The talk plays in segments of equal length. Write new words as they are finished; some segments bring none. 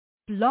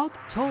Blog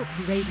Talk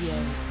Radio.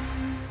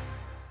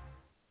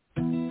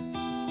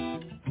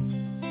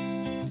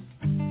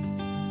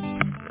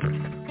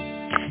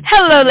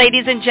 Hello,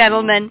 ladies and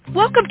gentlemen.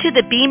 Welcome to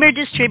the BEMER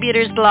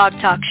Distributors Blog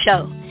Talk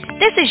Show.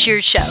 This is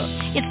your show.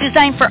 It's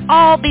designed for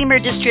all BEMER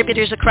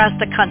distributors across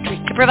the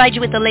country to provide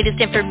you with the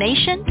latest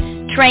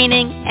information,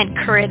 training, and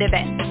current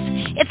events.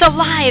 It's a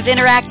live,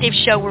 interactive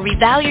show where we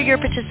value your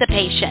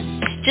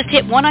participation. Just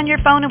hit 1 on your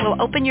phone and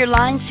we'll open your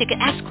lines so you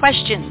can ask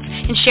questions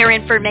and share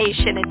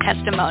information and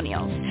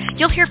testimonials.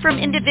 You'll hear from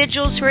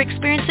individuals who are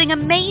experiencing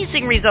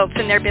amazing results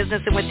in their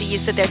business and with the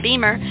use of their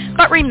BEMER.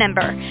 But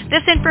remember,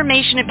 this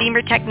information of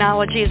BEMER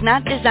technology is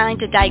not designed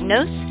to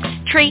diagnose,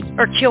 treat,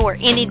 or cure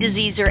any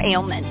disease or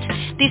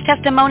ailment. These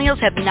testimonials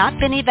have not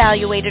been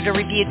evaluated or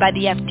reviewed by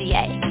the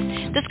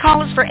FDA. This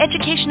call is for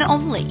education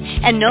only,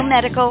 and no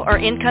medical or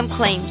income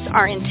claims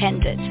are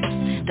intended.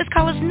 This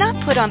call is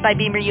not put on by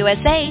BEMER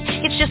USA.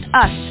 It's just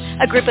us,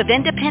 a group of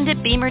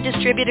independent BEMER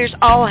distributors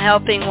all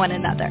helping one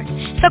another.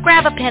 So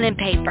grab a pen and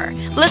paper,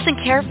 listen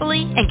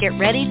carefully, and get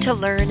ready to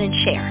learn and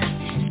share.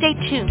 Stay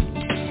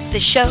tuned.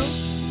 The show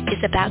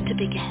is about to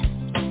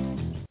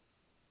begin.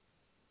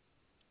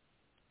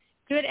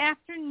 Good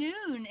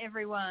afternoon,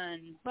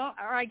 everyone. Well,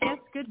 or I guess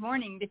good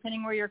morning,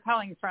 depending where you're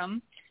calling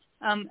from.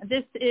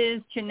 This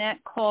is Jeannette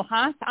Sue.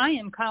 I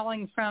am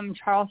calling from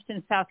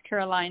Charleston, South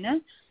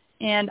Carolina.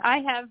 And I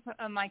have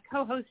my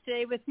co-host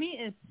today with me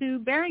is Sue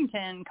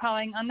Barrington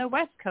calling on the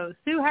West Coast.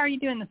 Sue, how are you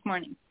doing this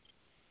morning?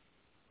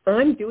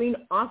 I'm doing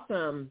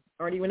awesome.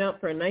 Already went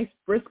out for a nice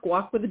brisk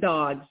walk with the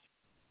dogs.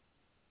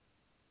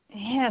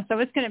 Yeah, so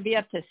it's going to be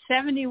up to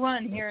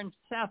 71 here in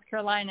South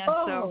Carolina.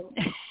 Oh.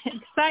 So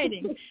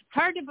exciting. It's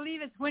hard to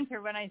believe it's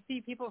winter when I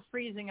see people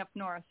freezing up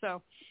north.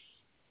 So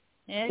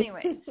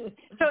anyway,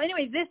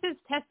 this is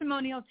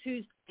Testimonial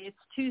Tuesday. It's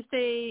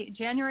Tuesday,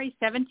 January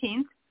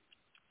 17th.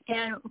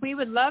 And we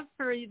would love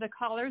for the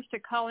callers to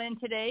call in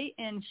today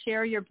and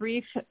share your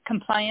brief,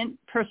 compliant,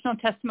 personal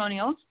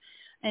testimonials.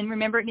 And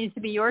remember, it needs to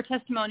be your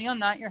testimonial,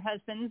 not your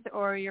husband's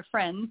or your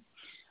friend's.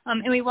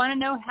 And we want to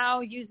know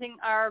how using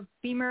our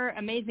BEMER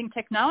amazing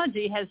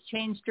technology has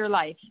changed your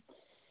life.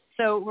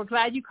 So we're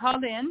glad you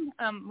called in.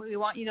 We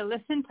want you to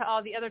listen to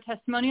all the other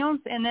testimonials,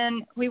 and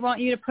then we want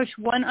you to push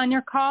 1 on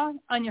your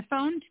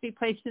phone to be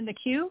placed in the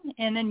queue,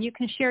 and then you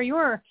can share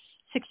your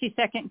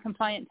 60-second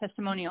compliant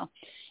testimonial.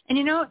 And,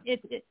 you know,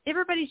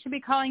 everybody should be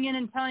calling in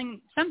and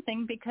telling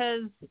something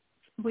because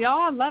we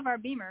all love our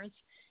BEMERs.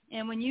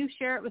 And when you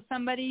share it with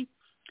somebody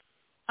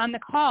on the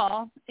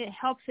call, it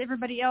helps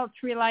everybody else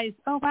realize,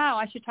 oh, wow,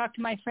 I should talk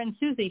to my friend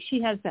Susie.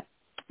 She has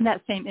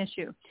that same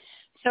issue.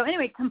 So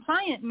anyway,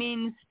 compliant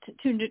means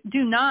to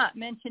do not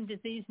mention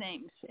disease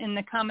names in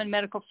the common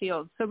medical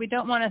field. So we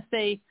don't want to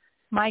say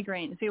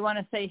migraines. We want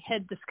to say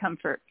head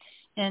discomfort,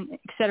 and et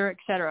cetera, et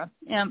cetera.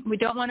 We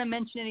don't want to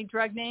mention any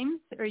drug names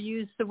or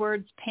use the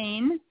words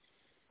pain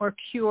or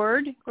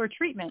cured or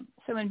treatment.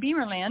 So in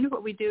BEMER land,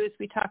 what we do is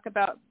we talk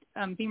about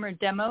BEMER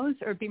demos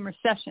or BEMER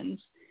sessions,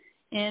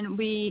 and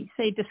we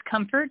say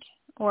discomfort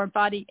or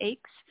body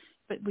aches,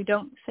 but we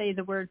don't say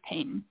the word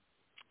pain.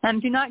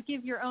 Do not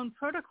give your own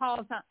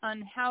protocols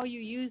on how you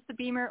use the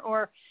BEMER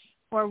or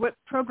what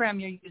program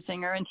you're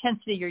using or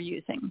intensity you're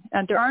using.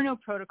 There are no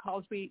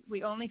protocols.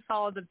 We only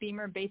follow the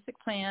BEMER Basic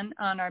plan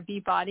on our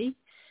B-body,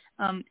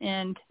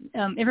 and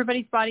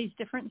everybody's body is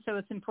different, so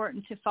it's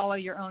important to follow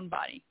your own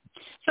body.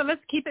 So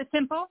let's keep it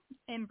simple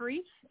and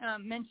brief,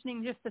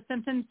 mentioning just the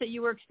symptoms that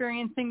you were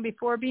experiencing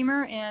before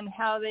BEMER and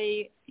how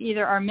they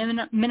either are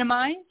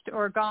minimized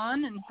or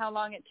gone and how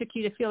long it took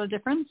you to feel a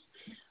difference.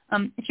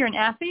 If you're an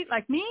athlete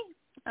like me,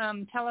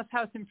 tell us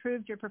how it's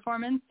improved your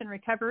performance and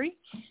recovery.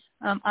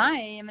 I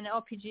am an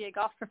LPGA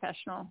golf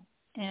professional,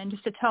 and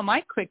just to tell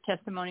my quick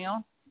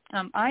testimonial,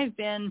 I've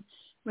been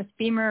with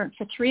BEMER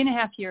for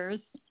 3.5 years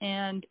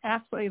and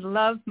absolutely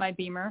love my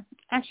BEMER.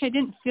 Actually, I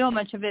didn't feel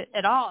much of it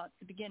at all at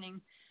the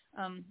beginning,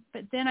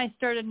 but then I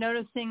started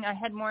noticing I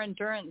had more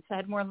endurance, I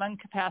had more lung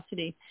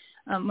capacity.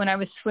 When I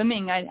was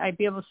swimming, I'd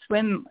be able to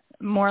swim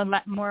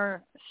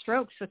more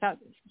strokes without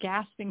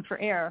gasping for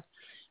air.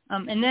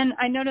 And then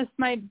I noticed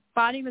my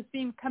body was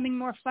becoming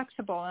more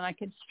flexible and I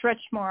could stretch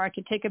more. I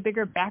could take a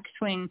bigger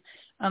backswing.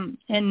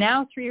 And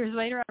now 3 years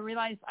later, I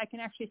realized I can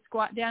actually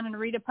squat down and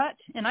read a putt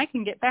and I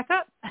can get back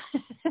up.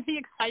 The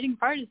exciting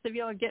part is to be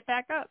able to get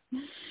back up.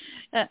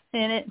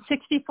 And at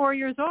 64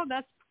 years old,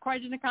 that's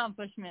quite an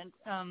accomplishment.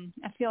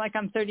 I feel like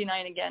I'm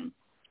 39 again.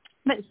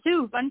 But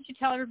Sue, why don't you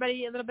tell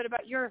everybody a little bit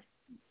about your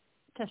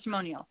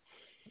testimonial?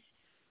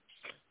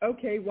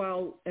 Okay,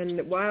 while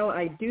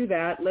I do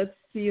that, let's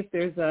see if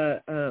there's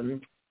a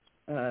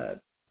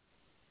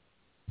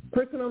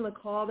person on the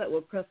call that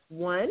will press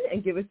 1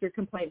 and give us your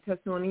compliant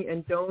testimony.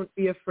 And don't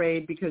be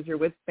afraid because you're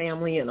with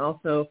family, and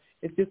also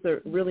it's just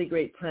a really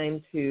great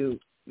time to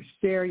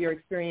share your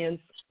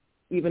experience,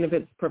 even if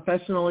it's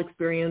professional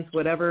experience,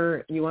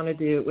 whatever you want to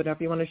do,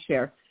 whatever you want to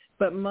share.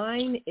 But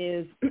mine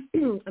is,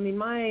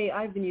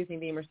 I've been using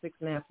BEMER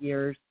 6.5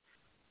 years.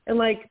 And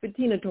like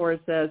Bettina Torres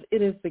says,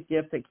 it is the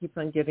gift that keeps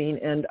on giving.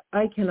 And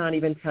I cannot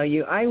even tell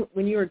you,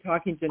 when you were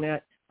talking,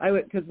 Jeannette,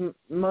 because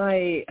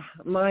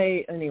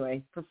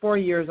anyway, for 4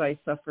 years I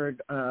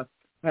suffered, I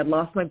had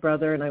lost my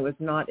brother and I was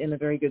not in a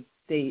very good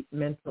state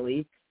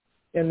mentally.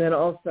 And then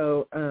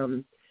also,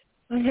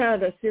 I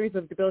had a series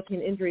of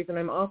debilitating injuries, and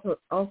I'm also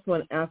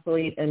an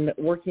athlete, and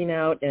working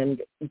out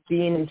and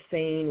being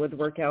insane with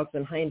workouts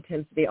and high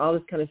intensity, all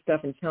this kind of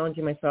stuff, and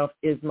challenging myself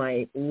is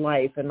my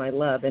life and my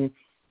love. And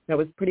that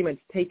was pretty much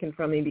taken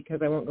from me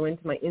because I won't go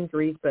into my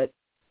injuries, but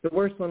the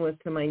worst one was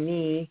to my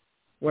knee,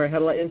 where I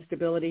had a lot of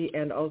instability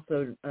and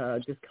also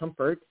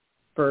discomfort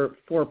for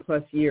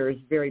 4+ years,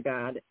 very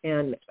bad.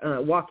 And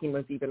walking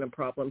was even a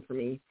problem for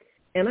me.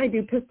 And I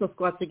do pistol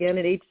squats again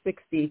at age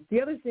 60.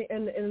 The other thing,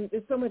 and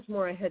there's so much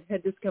more. I had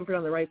head discomfort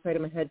on the right side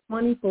of my head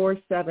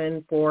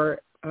 24/7 for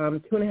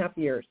 2.5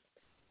 years.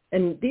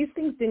 And these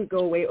things didn't go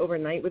away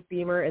overnight with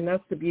BEMER, and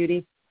that's the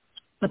beauty.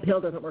 A pill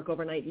doesn't work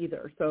overnight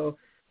either. So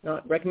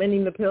not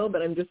recommending the pill,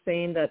 but I'm just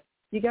saying that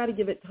you got to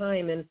give it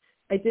time. And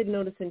I did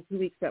notice in 2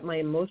 weeks that my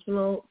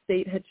emotional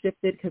state had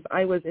shifted because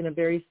I was in a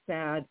very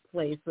sad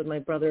place with my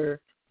brother,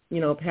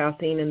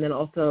 passing, and then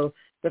also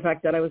the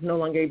fact that I was no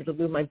longer able to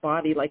move my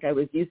body like I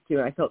was used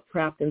to. I felt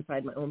trapped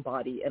inside my own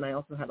body, and I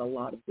also had a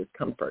lot of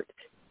discomfort.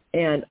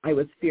 And I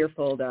was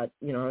fearful that,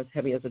 I was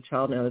heavy as a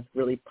child, and I was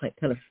really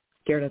kind of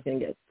scared I was going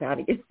to get fat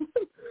again.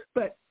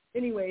 But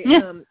anyway,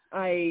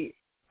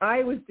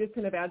 I was just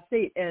in a bad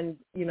state, and,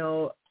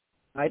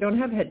 I don't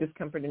have head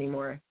discomfort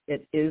anymore.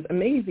 It is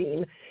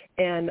amazing.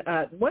 And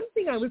one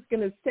thing I was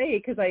going to say,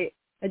 because I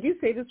do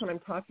say this when I'm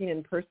talking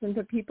in person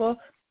to people,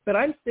 but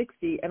I'm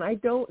 60, and I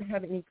don't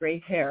have any gray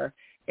hair.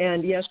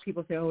 And, yes,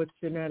 people say, oh, it's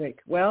genetic.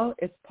 Well,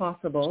 it's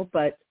possible,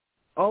 but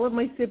all of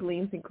my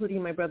siblings,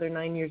 including my brother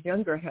 9 years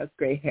younger, has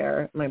gray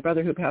hair. My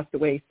brother, who passed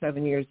away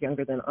 7 years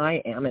younger than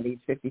I am at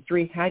age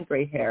 53, had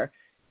gray hair.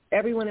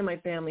 Everyone in my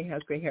family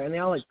has gray hair, and they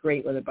all look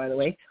great with it, by the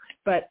way.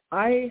 But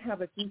I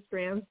have a few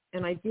strands,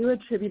 and I do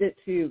attribute it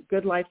to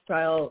good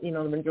lifestyle, the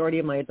majority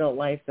of my adult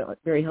life, so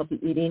very healthy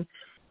eating.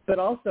 But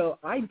also,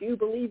 I do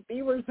believe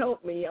BEMER's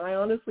helped me. I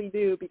honestly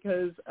do,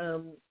 because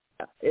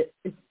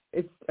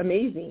it's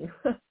amazing.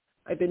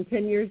 I've been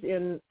 10 years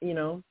in,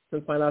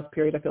 since my last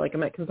period. I feel like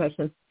I'm at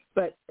confession.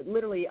 But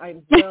literally,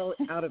 I'm well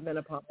out of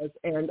menopause,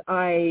 and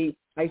my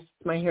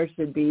hair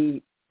should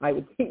be, I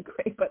would think,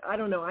 great. But I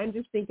don't know. I'm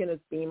just thinking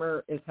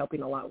BEMER is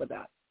helping a lot with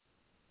that.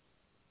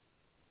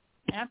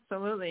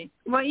 Absolutely.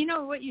 Well,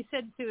 what you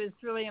said, too, is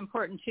really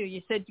important, too.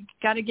 You said you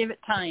got to give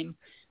it time.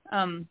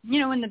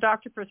 When the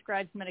doctor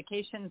prescribes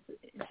medications,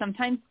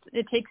 sometimes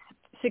it takes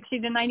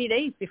 60 to 90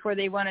 days before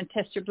they want to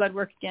test your blood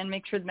work again,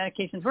 make sure the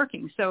medication's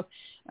working. So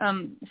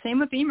same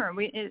with BEMER.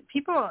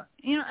 People,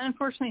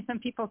 unfortunately, some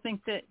people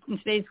think that in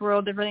today's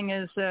world, everything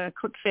is a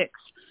quick fix.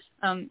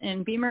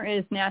 And BEMER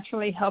is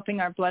naturally helping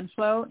our blood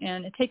flow,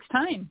 and it takes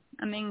time.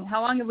 I mean,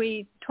 how long have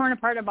we torn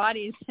apart our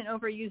bodies and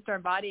overused our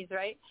bodies,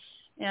 right?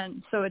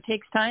 And so it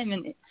takes time.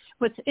 And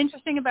what's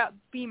interesting about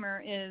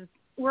BEMER is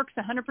works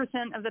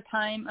 100% of the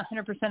time,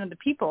 100% of the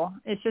people.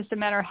 It's just a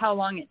matter of how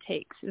long it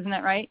takes. Isn't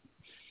that right?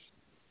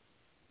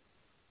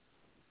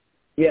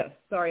 Yes.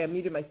 Sorry, I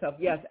muted myself.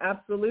 Yes,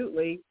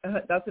 absolutely.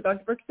 That's what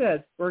Dr. Brooks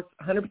says. Works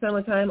 100% of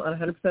the time on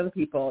 100% of the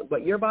people.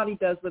 What your body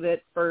does with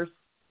it first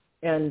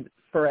and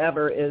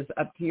forever is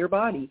up to your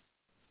body.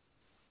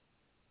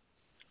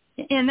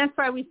 And that's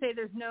why we say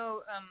there's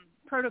no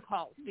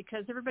protocols,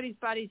 because everybody's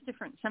body is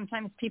different.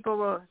 Sometimes people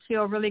will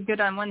feel really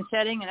good on one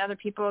setting, and other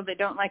people, they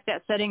don't like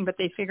that setting, but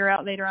they figure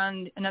out later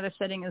on another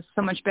setting is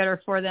so much better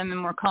for them and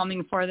more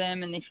calming for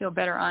them, and they feel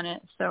better on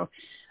it. So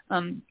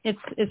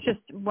it's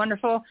just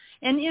wonderful.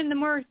 And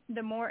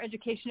the more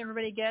education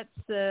everybody gets,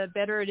 the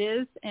better it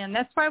is. And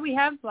that's why we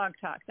have Blog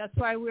Talk. That's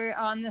why we're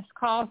on this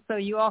call, so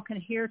you all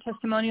can hear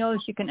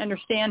testimonials, you can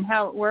understand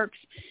how it works,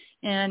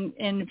 and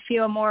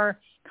feel more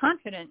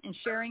confident in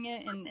sharing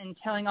it and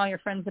telling all your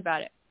friends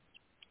about it.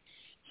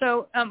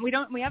 So we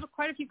have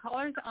quite a few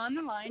callers on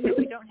the line, but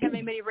we don't have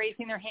anybody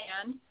raising their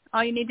hand.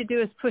 All you need to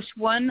do is push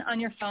 1 on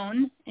your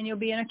phone, and you'll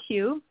be in a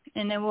queue,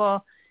 and then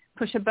we'll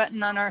push a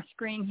button on our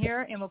screen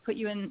here, and we'll put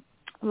you in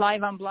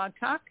live on Blog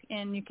Talk,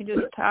 and you can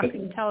just talk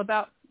and tell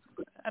about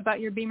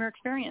your BEMER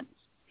experience.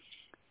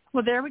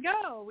 Well, there we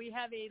go. We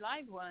have a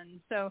live one.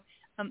 So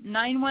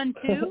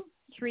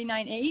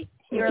 912-398.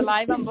 You're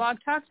live on Blog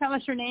Talk. Tell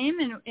us your name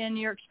and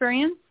your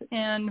experience,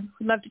 and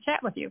we'd love to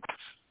chat with you.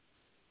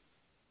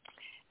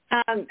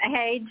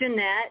 Hey,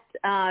 Jeannette,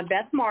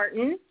 Beth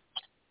Martin,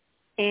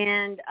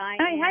 and I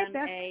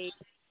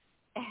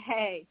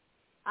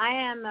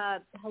am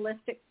a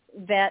holistic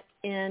vet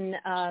in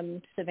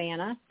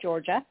Savannah,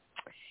 Georgia,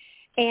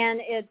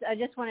 and I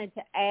just wanted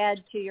to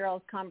add to your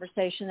old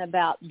conversation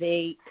about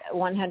the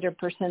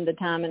 100% of the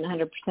time and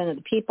 100% of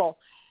the people.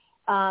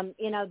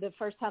 The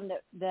first time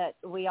that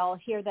we all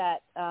hear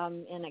that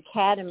in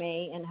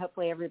academy, and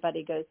hopefully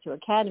everybody goes to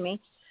academy,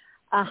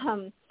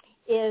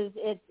 is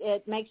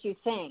it makes you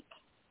think,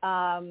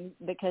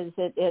 because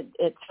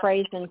it's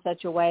phrased in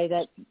such a way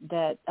that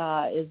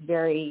is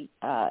very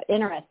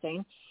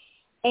interesting.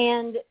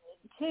 And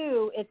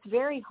two, it's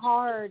very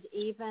hard,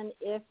 even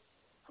if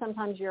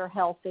sometimes you're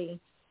healthy,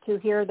 to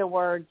hear the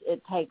words,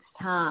 it takes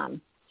time.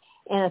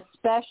 and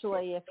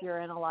especially if you're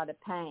in a lot of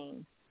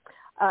pain.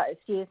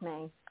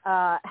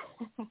 The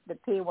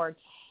P word.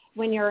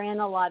 When you're in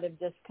a lot of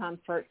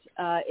discomfort,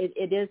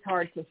 it is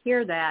hard to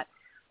hear that.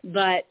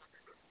 But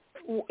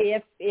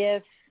if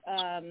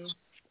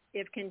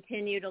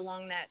continued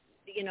along that,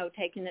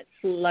 taking it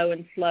slow,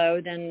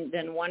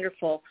 then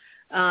wonderful.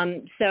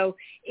 So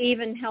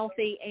even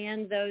healthy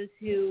and those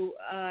who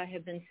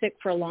have been sick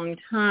for a long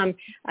time,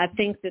 I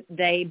think that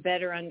they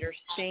better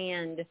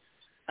understand,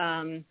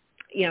 that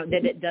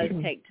it does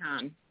take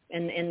time,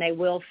 and they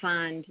will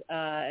find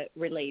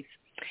relief.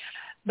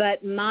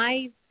 But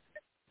my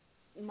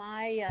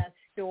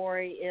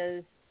story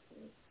is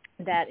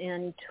that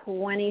in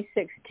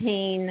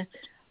 2016,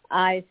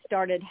 I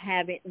started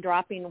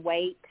dropping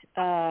weight,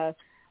 having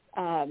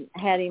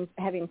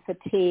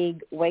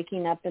fatigue,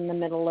 waking up in the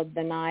middle of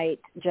the night,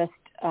 just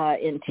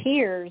in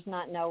tears,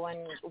 not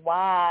knowing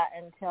why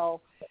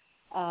until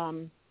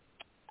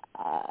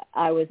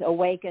I was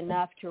awake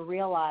enough to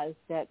realize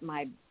that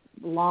my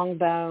long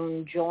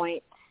bone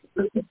joints,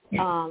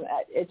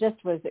 it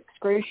just was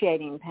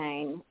excruciating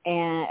pain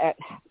and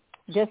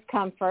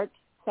discomfort.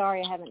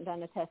 Sorry, I haven't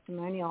done a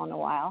testimonial in a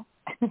while.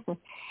 Well,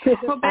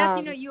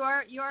 Beth, you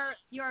are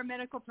a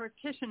medical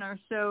practitioner,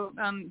 so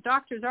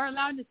doctors are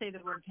allowed to say the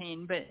word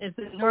pain, but as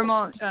a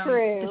normal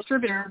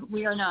distributor,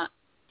 we are not.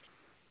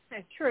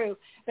 That's true,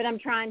 but I'm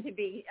trying to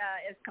be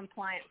as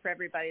compliant for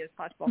everybody as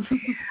possible.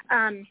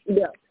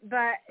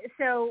 But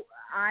so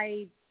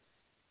I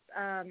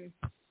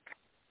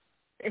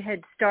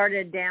had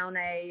started down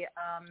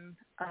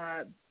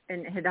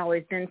and had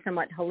always been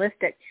somewhat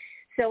holistic.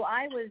 So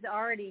I was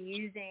already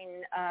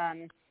using,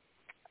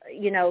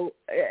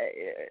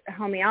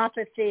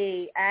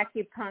 homeopathy,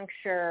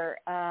 acupuncture,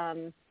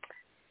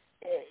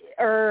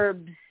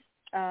 herbs,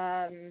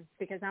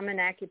 because I'm an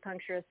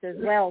acupuncturist as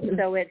well.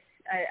 So I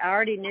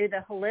already knew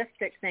the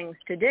holistic things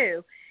to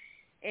do.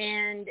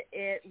 And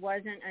it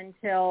wasn't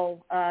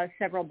until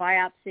several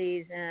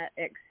biopsies,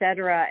 et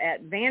cetera,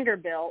 at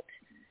Vanderbilt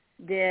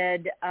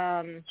did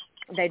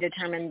they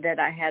determined that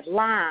I had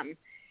Lyme.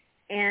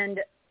 And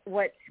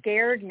what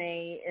scared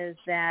me is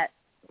that,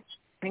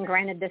 and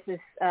granted this is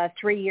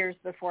 3 years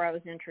before I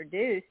was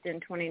introduced in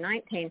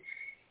 2019,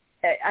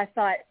 I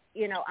thought,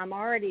 I'm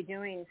already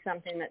doing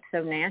something that's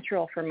so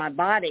natural for my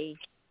body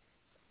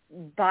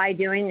by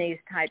doing these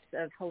types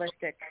of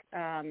holistic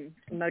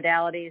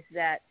modalities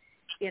that,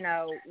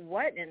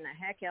 what in the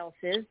heck else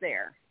is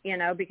there?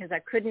 Because I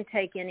couldn't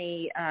take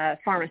any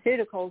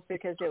pharmaceuticals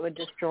because it would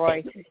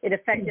it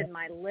affected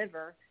my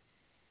liver.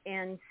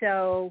 And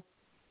so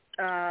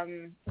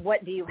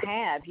what do you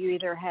have? You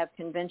either have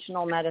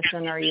conventional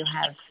medicine or you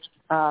have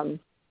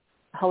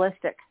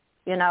holistic,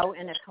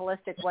 and if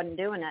holistic wasn't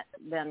doing it,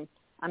 then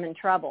I'm in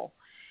trouble.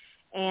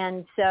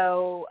 And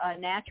so a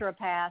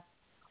naturopath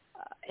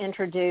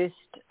introduced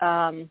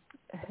a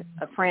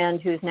friend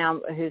who's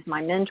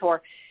my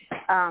mentor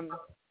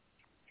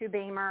to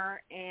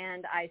BEMER,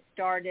 and I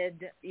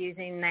started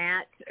using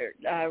that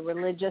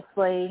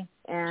religiously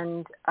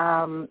and,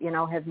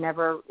 have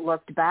never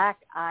looked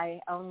back.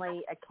 I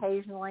only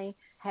occasionally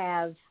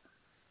have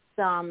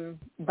some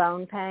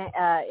bone pain,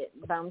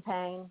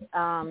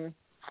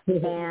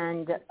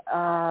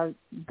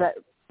 but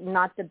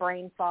not the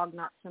brain fog,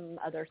 not some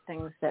other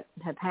things that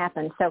have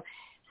happened. So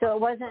it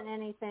wasn't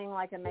anything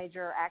like a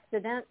major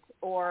accident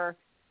or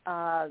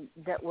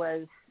that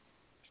was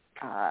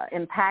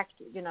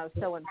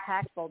so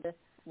impactful. This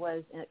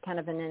was kind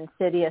of an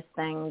insidious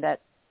thing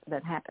that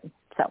happened.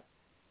 So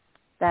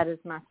that is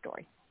my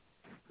story.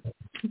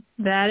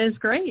 That is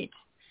great.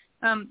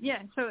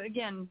 So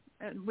again,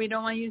 we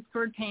don't want to use the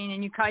word pain,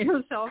 and you call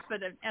yourself,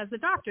 but as a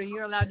doctor,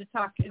 you're allowed to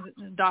talk as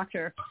a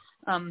doctor.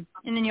 And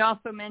then you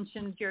also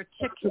mentioned your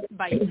tick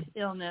bite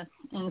illness.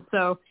 And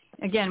so,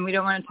 again, we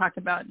don't want to talk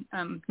about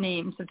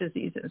names of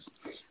diseases.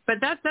 But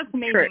that's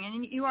amazing. Sure.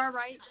 And you are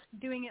right,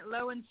 doing it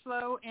low and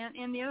slow.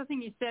 And the other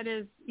thing you said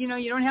is, you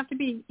don't have to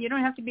be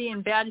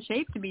in bad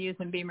shape to be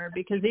using BEMER,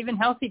 because even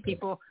healthy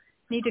people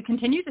need to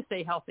continue to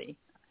stay healthy.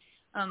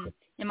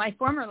 In my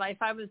former life,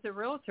 I was a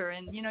realtor,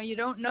 and, you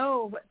don't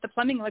know what the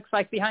plumbing looks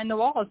like behind the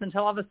walls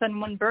until all of a sudden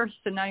one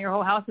bursts and now your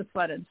whole house is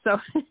flooded. So,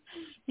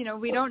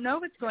 we don't know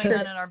what's going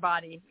on in our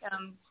body.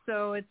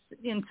 So it's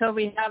until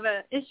we have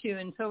an issue,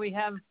 until we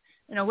have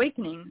an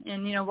awakening.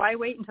 And, why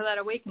wait until that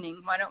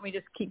awakening? Why don't we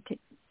just keep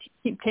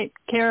take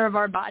care of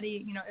our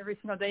body, every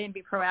single day and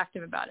be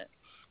proactive about it?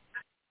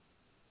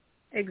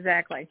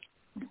 Exactly.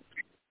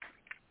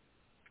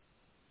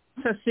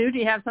 So, Sue, do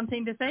you have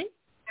something to say?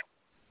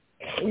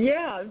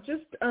 Yeah,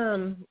 just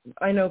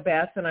I know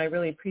Beth, and I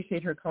really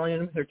appreciate her calling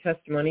in with her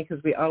testimony,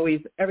 because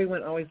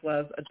everyone always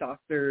loves a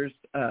doctor's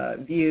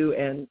view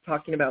and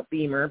talking about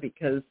BEMER,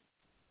 because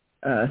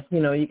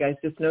you guys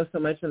just know so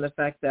much, and the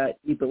fact that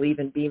you believe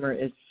in BEMER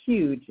is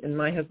huge. And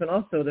my husband,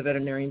 also the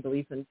veterinarian,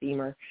 believes in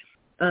BEMER.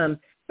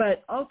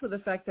 But also the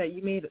fact that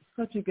you made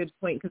such a good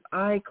point, because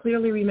I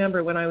clearly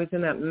remember when I was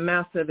in that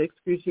massive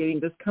excruciating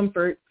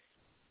discomfort,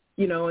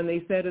 and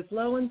they said it's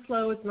low and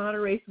slow, it's not a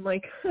race. I'm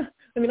like,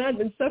 I mean, I've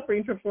been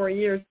suffering for 4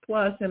 years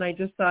plus, and I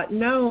just thought,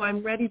 no,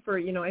 I'm ready for,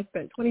 I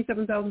spent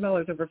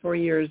 $27,000 over 4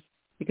 years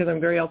because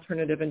I'm very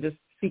alternative and just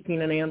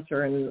seeking an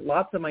answer, and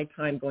lots of my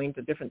time going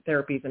to different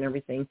therapies and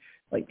everything,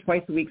 like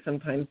twice a week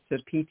sometimes to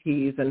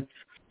PTs and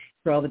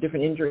for all the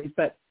different injuries.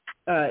 But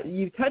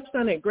you touched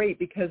on it great,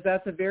 because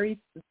that's a very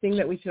thing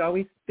that we should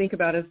always think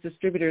about as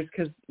distributors,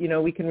 because,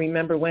 we can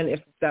remember when,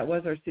 if that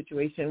was our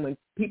situation, when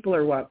people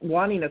are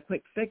wanting a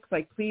quick fix,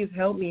 like, please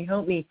help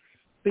me,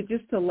 but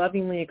just to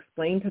lovingly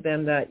explain to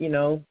them that,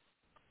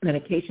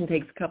 medication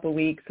takes a couple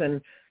weeks,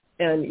 and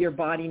your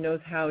body knows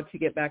how to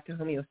get back to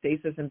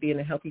homeostasis and be in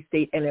a healthy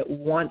state, and it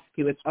wants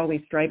to. It's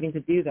always striving to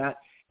do that.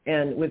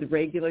 And with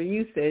regular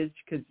usage,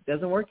 because it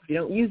doesn't work if you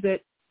don't use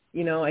it,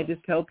 I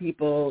just tell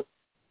people,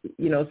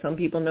 some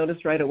people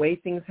notice right away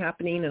things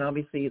happening, and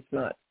obviously it's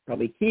not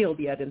probably healed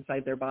yet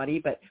inside their body,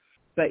 but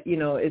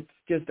it's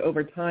just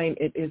over time,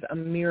 it is a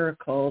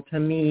miracle to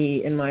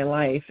me in my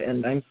life,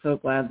 and I'm so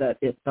glad that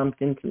it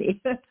bumped into me,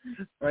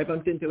 or I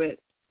bumped into it.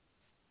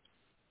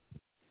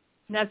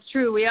 That's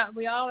true. We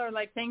all are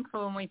like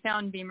thankful when we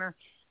found BEMER.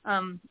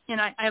 And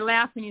I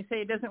laugh when you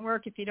say it doesn't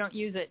work if you don't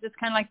use it. It's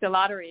kind of like the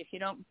lottery. If you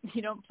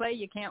don't play,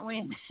 you can't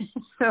win.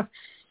 So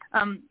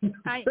I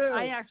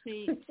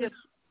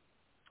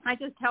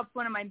just helped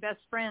one of my best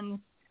friends,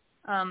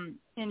 and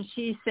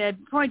she said,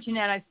 boy,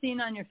 Jeannette, I've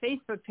seen on your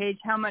Facebook page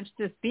how much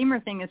this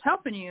BEMER thing is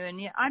helping you, and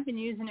I've been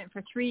using it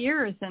for 3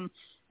 years, and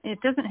it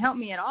doesn't help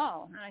me at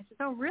all. And I said,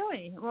 oh,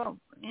 really? Well,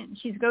 and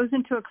she goes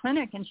into a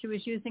clinic, and she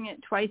was using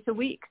it twice a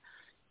week.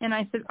 And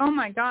I said, oh,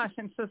 my gosh,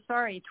 I'm so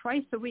sorry,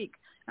 twice a week.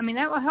 I mean,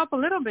 that will help a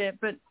little bit,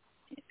 but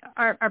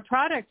our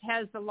product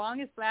has the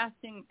longest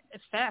lasting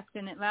effect,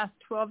 and it lasts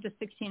 12 to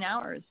 16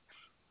 hours.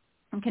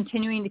 And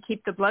continuing to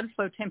keep the blood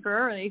flow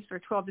temporarily for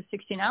 12 to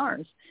 16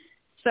 hours.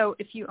 So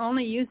if you're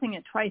only using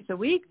it twice a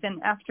week, then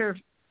after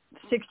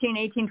 16,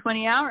 18,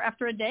 20 hours,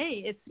 after a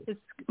day, it's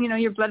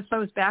your blood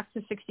flow is back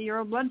to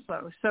 60-year-old blood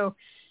flow. So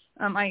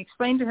I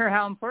explained to her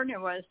how important it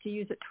was to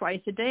use it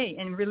twice a day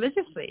and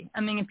religiously.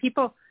 I mean,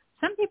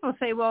 some people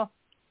say, well,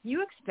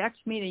 you expect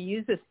me to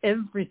use this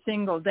every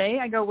single day?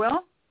 I go,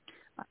 well,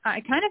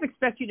 I kind of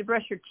expect you to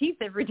brush your teeth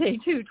every day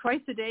too,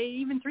 twice a day,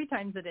 even 3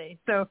 times a day.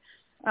 So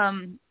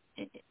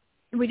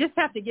we just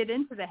have to get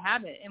into the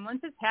habit. And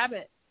once it's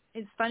habit,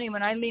 it's funny,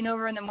 when I lean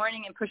over in the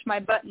morning and push my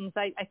buttons,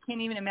 I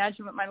can't even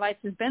imagine what my life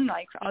has been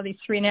like for all these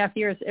 3.5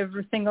 years.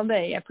 Every single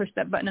day I push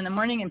that button in the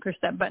morning and push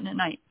that button at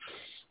night.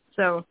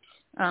 So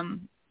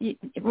when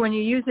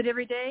you use it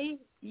every day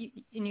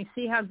and you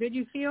see how good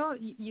you feel,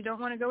 you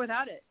don't want to go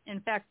without it. In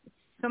fact,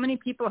 so many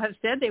people have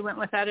said they went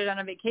without it on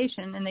a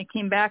vacation, and they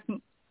came back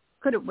and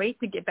couldn't wait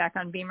to get back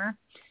on BEMER.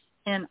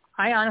 And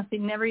I honestly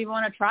never even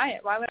want to try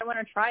it. Why would I want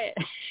to try it?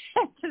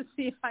 To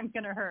see if I'm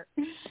going to hurt.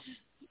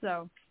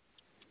 So,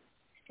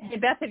 hey,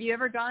 Beth, have you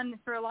ever gone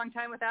for a long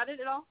time without it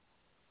at all?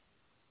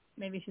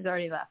 Maybe she's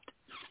already left.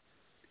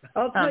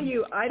 I'll tell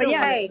you, I don't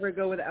want to ever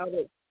go without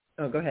it.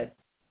 Oh, go ahead.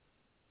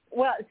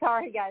 Well,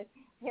 sorry, guys.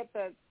 Hit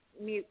the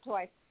mute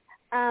twice.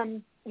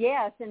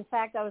 Yes, in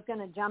fact, I was going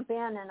to jump in,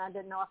 and I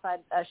didn't know if I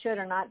should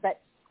or not, but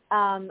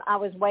I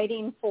was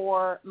waiting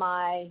for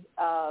my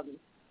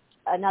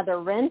another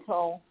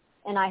rental,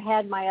 and I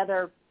had my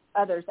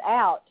others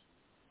out,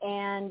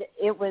 and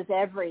it was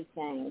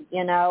everything,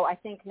 I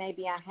think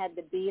maybe I had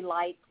the B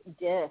Light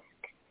disc,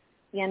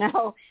 and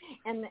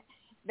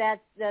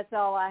that's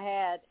all I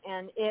had,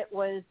 and it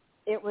was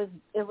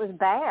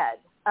bad.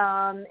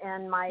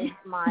 And my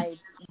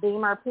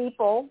BEMER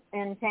people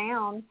in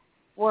town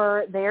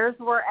theirs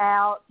were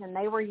out, and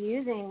they were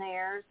using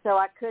theirs, so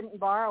I couldn't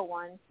borrow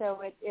one.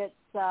 So it's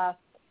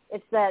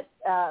that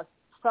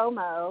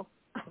FOMO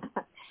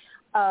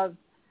of,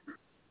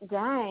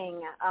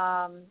 dang,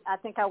 I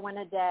think I went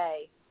a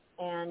day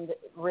and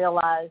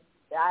realized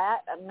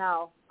I'm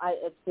not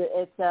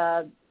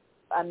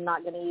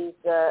going to use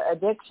the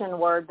addiction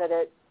word, but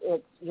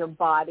it's your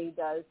body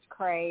does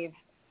crave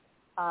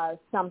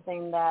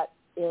something that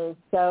is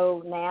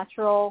so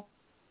natural,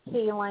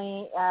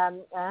 healing,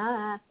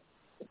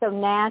 so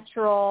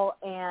natural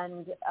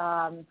and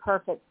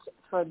perfect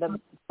for the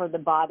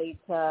body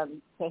to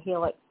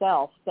heal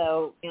itself.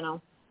 So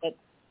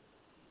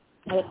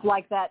it's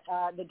like that.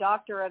 The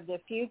doctor of the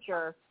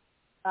future,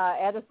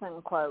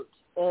 Edison quote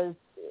is,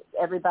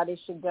 everybody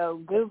should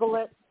go Google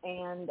it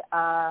and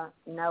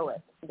know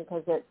it,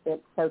 because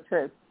it's so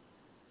true.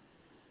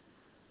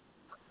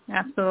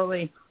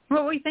 Absolutely.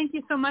 Well, we thank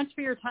you so much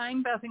for your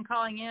time, Beth, and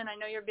calling in. I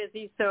know you're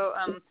busy, so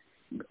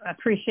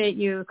appreciate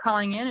you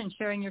calling in and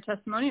sharing your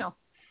testimonial.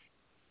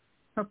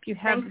 Hope you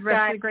have the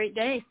rest of a great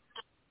day.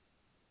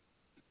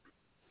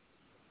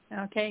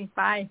 Okay,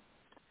 bye.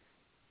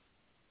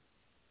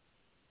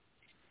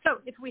 So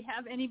if we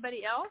have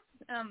anybody else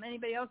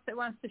that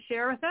wants to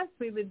share with us,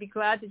 we would be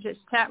glad to just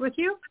chat with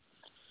you.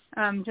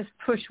 Just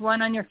push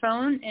 1 on your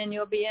phone and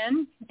you'll be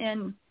in.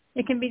 And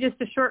it can be just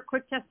a short,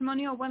 quick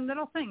testimonial, one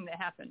little thing that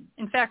happened.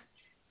 In fact,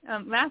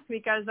 last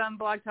week I was on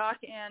Blog Talk,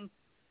 and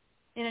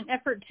in an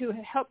effort to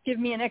help give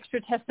me an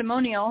extra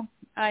testimonial,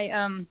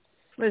 I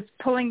was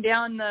pulling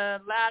down the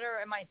ladder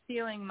at my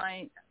ceiling,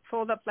 my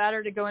fold-up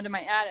ladder to go into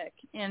my attic,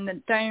 and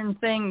the darn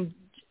thing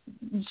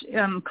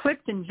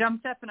clicked and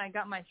jumped up, and I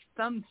got my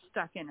thumb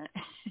stuck in it.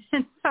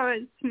 And so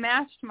it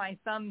smashed my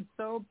thumb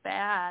so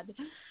bad.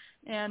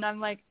 And I'm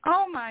like,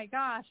 oh, my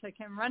gosh. I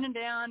came running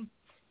down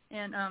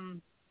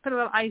and put a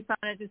little ice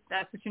on it. Just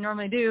that's what you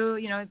normally do,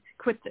 you know,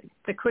 quit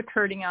the quick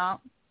hurting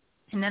out.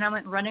 And then I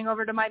went running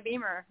over to my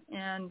BEMER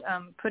and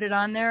put it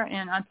on there,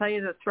 and I'll tell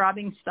you, the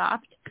throbbing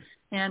stopped,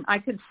 and I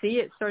could see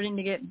it starting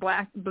to get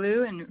black,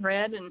 blue, and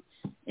red, and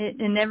it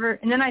never.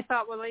 And then I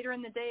thought, well, later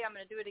in the day I'm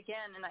going to do it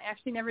again, and I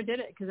actually never did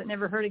it because it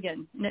never hurt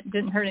again, and it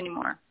didn't hurt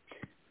anymore.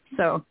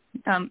 So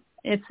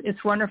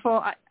it's wonderful.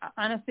 I,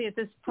 honestly, at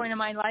this point in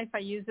my life, I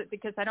use it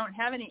because I don't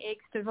have any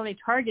aches to really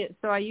target,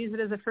 so I use it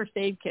as a first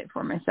aid kit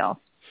for myself.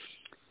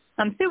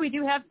 Sue, we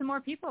do have some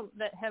more people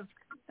that have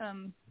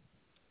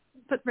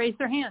raise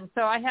their hands.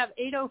 So I have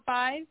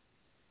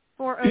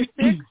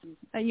 805-406.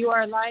 You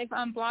are live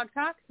on Blog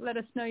Talk. Let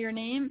us know your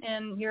name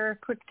and your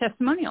quick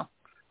testimonial.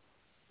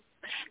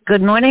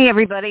 Good morning,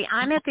 everybody.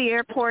 I'm at the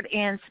airport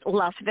in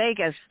Las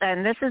Vegas,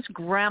 and this is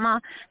Grandma.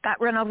 Got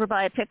run over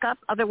by a pickup,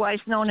 otherwise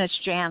known as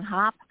Jan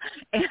Hop,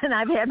 and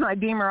I've had my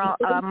BEMER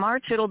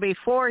March. It'll be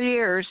 4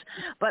 years,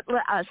 but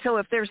so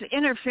if there's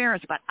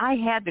interference, but I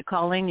had to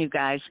call in, you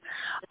guys.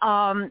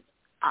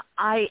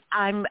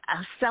 I'm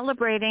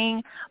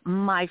celebrating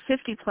my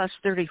 50 plus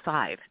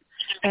 35,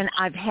 and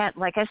I've had,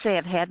 like I say,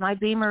 I've had my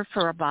BEMER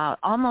for about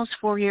almost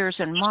 4 years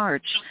in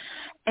March,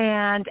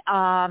 and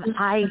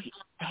I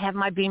have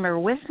my BEMER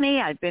with me.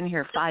 I've been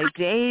here 5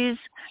 days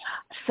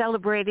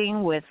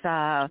celebrating with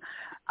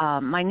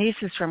my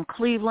nieces from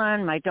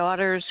Cleveland, my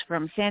daughters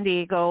from San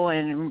Diego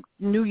and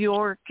New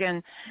York,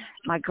 and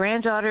my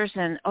granddaughters,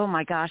 and oh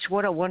my gosh,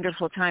 what a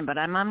wonderful time. But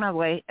I'm on my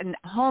way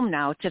home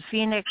now to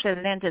Phoenix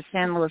and then to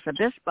San Luis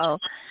Obispo,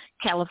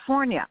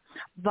 California.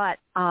 But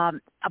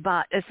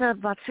it's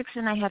about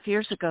 6.5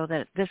 years ago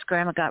that this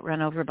grandma got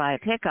run over by a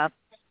pickup.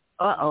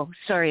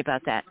 Sorry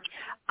about that.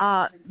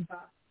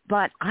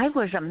 But I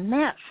was a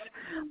mess.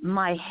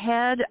 My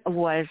head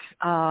was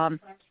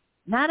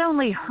not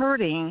only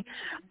hurting,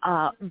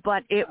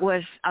 but it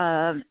was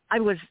I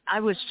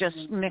was just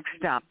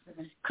mixed up.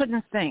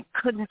 Couldn't think,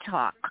 couldn't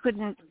talk,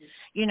 couldn't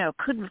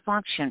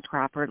function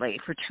properly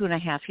for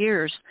 2.5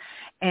 years.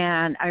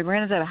 And I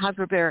rented a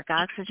hyperbaric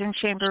oxygen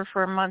chamber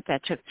for a month.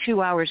 That took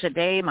 2 hours a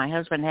day. My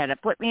husband had to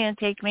put me in,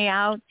 take me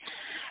out.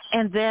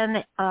 And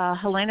then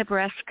Helena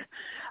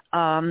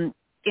Bresk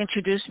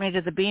introduced me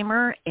to the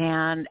BEMER,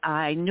 and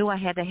I knew I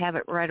had to have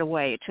it right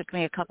away. It took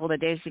me a couple of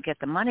days to get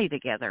the money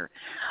together.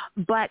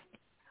 But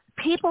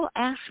people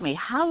ask me,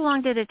 how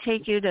long did it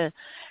take you to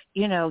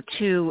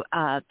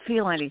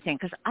feel anything?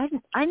 Because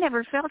I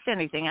never felt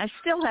anything. I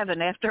still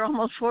haven't after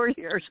almost 4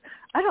 years.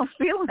 I don't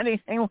feel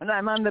anything when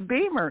I'm on the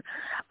BEMER.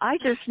 I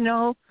just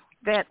know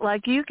that,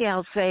 like you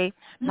gals say,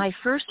 my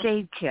first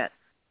aid kit.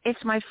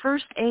 It's my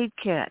first aid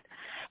kit.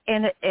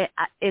 And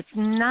it's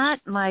not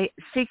my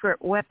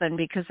secret weapon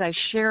because I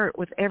share it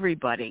with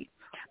everybody.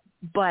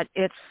 But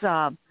it's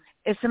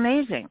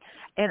amazing.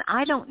 And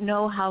I don't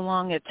know how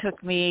long it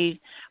took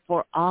me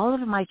for all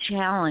of my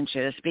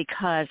challenges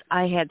because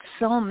I had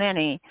so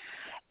many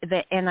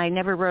and I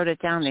never wrote it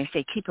down. They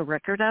say keep a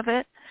record of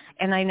it,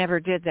 and I never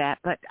did that.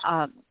 But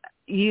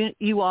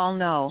you all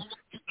know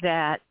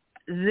that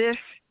this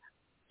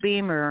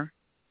BEMER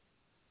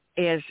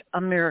is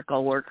a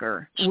miracle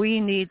worker. We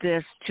need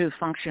this to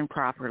function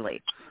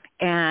properly.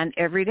 And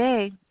every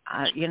day,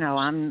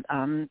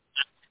 I'm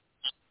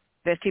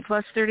 50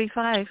 plus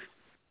 35.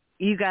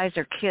 You guys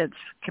are kids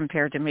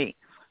compared to me,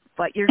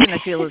 but you're going to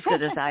feel as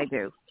good as I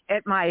do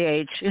at my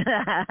age.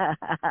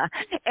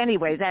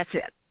 Anyway, that's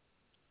it.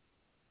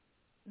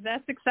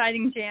 That's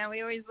exciting, Jan.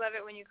 We always love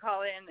it when you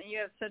call in. You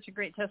have such a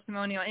great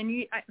testimonial.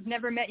 And I've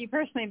never met you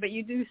personally, but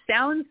you do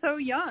sound so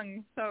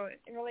young. So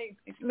I really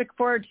look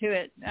forward to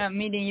it,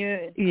 meeting you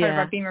as part of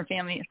our BEMER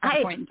family at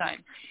some point in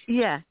time.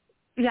 Yeah.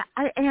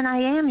 And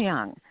I am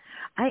young.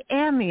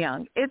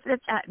 It's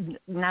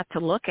not to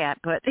look at,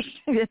 but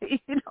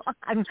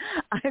I'm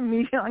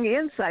young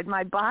inside.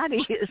 My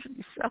body is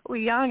so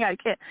young. I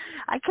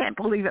can't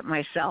believe it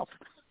myself.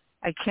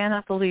 I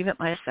cannot believe it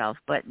myself.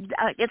 But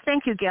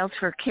thank you, gals,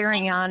 for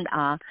carrying on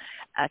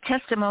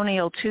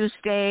Testimonial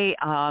Tuesday.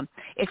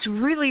 It's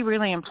really,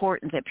 really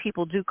important that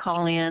people do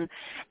call in,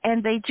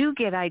 and they do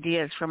get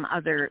ideas from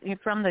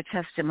the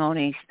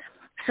testimonies.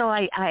 So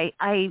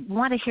I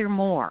want to hear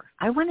more.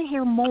 I want to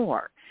hear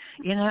more,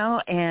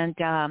 and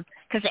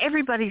because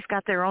everybody's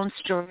got their own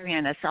story,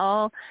 and it's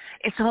all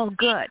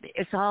good.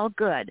 It's all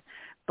good.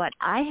 But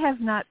I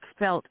have not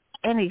felt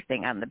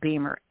anything on the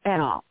BEMER at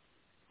all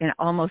in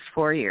almost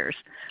 4 years,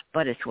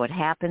 but it's what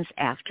happens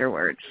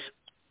afterwards.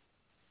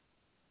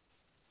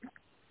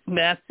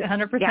 That's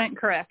 100%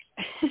 correct.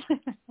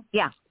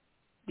 Yeah.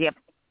 Yep.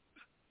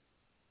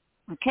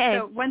 Okay.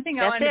 So one thing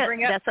I wanted to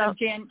bring up,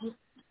 Jan.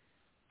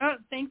 Oh,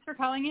 thanks for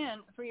calling in.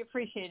 We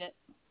appreciate it.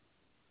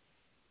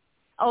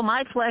 Oh,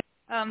 my pleasure.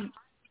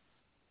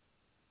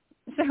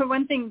 So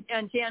one thing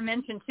Jan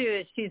mentioned,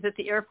 too, is she's at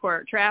the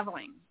airport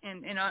traveling.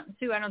 And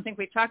Sue, I don't think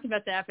we've talked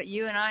about that, but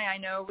you and I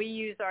know we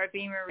use our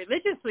BEMER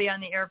religiously on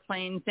the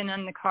airplanes and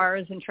on the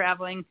cars and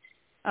traveling.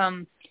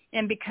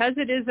 And because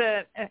it is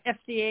a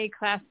FDA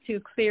Class 2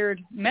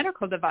 cleared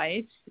medical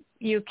device,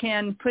 you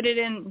can put it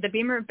in the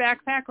BEMER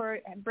backpack or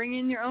bring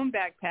in your own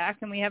backpack.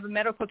 And we have a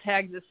medical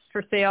tag that's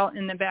for sale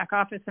in the back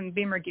office in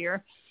BEMER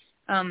gear.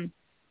 And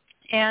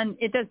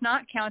it does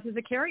not count as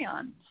a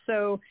carry-on.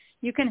 So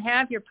you can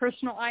have your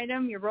personal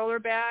item, your roller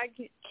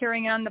bag,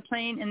 carrying on the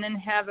plane, and then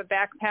have a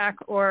backpack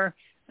or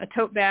a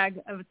tote bag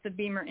with the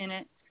BEMER in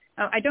it.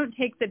 I don't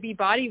take the B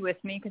body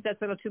with me because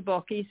that's a little too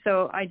bulky,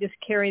 so I just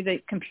carry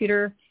the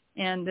computer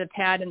and the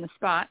pad in the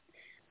spot.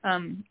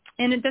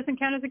 And it doesn't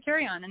count as a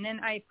carry-on. And then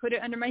I put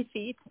it under my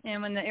feet,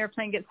 and when the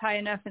airplane gets high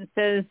enough and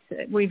says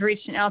we've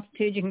reached an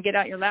altitude, you can get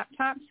out your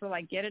laptop. So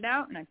I get it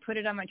out, and I put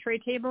it on my tray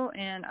table,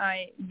 and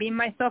I beam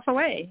myself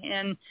away.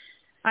 And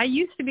I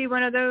used to be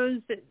one of those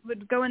that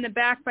would go in the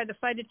back by the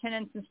flight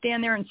attendants and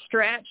stand there and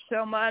stretch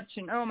so much,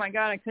 and oh my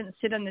God, I couldn't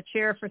sit on the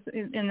chair for so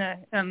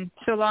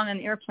long on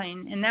the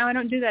airplane. And now I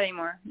don't do that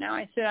anymore. Now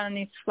I sit on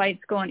these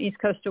flights going East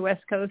Coast to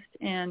West Coast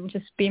and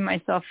just beam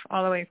myself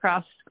all the way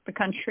across the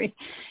country.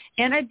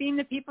 And I beam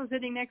the people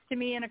sitting next to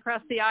me and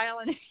across the aisle,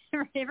 and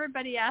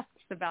everybody asks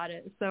about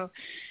it. So,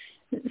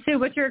 Sue,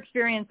 what's your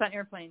experience on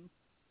airplanes?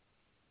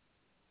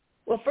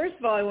 Well, first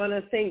of all, I want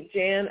to thank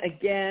Jan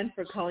again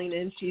for calling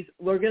in.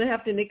 We're going to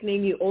have to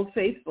nickname you Old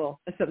Faithful,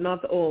 except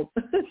not the old.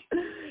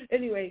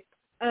 Anyway,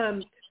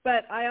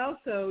 but I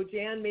also,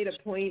 Jan made a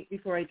point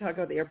before I talk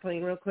about the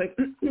airplane real quick,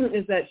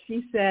 is that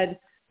she said,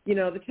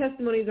 the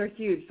testimonies are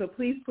huge, so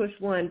please push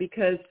one,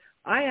 because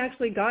I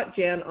actually got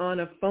Jan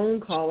on a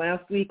phone call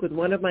last week with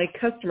one of my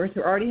customers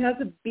who already has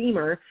a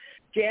BEMER.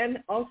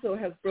 Jan also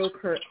has broke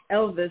her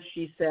Elvis,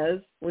 she says,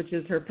 which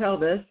is her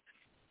pelvis.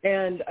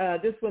 And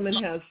this woman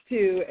has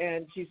too,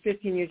 and she's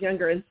 15 years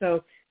younger. And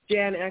so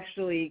Jan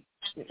actually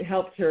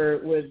helped her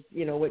with,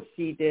 what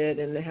she did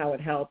and how it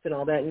helped and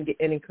all that, and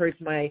encouraged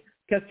my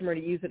customer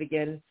to use it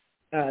again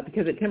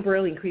because it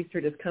temporarily increased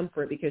her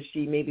discomfort because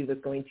she maybe was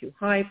going too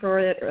high for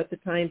it or at the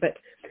time. But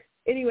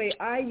anyway,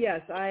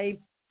 I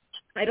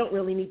don't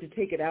really need to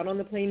take it out on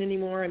the plane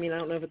anymore. I mean, I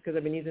don't know if it's because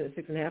I've been using it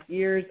 6.5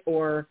 years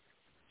or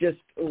just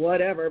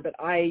whatever, but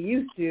I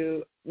used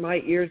to,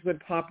 my ears would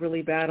pop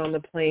really bad on the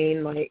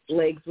plane, my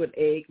legs would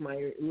ache,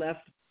 my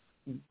left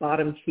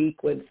bottom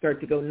cheek would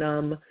start to go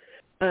numb,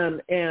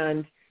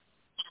 and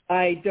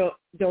I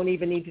don't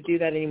even need to do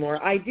that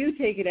anymore. I do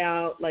take it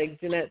out,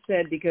 like Jeannette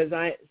said, because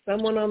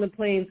someone on the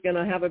plane is going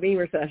to have a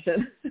BEMER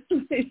session,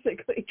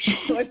 basically.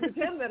 So I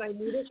pretend that I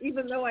need it,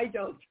 even though I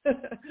don't.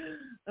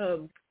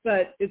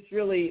 But it's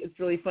really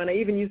fun. I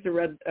even used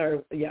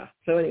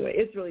so anyway,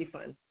 it's really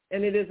fun.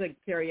 And it is a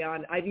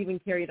carry-on. I've even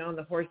carried on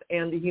the horse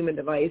and the human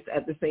device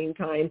at the same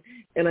time.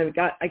 And I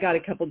got a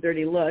couple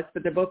dirty looks,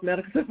 but they're both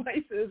medical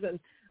devices, and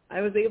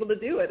I was able to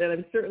do it. And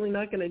I'm certainly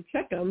not going to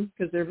check them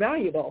because they're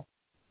valuable.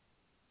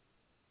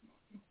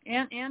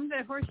 And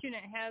the horse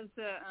unit has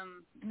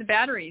the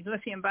batteries,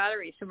 lithium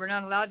batteries, so we're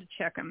not allowed to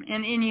check them.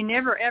 And you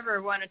never,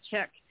 ever want to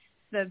check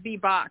the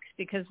V-box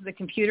because of the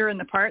computer and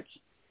the parts.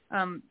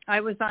 I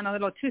was on a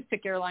little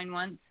toothpick airline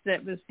once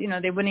that was,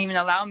 they wouldn't even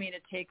allow me to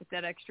take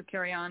that extra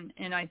carry-on.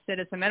 And I said,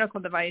 it's a medical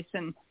device,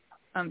 and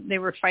they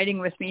were fighting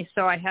with me,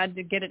 so I had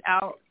to get it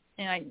out,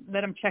 and I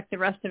let them check the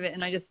rest of it,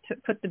 and I just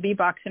put the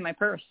B-box in my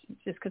purse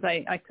just because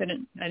I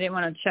didn't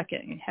want to check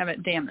it and have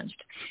it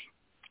damaged.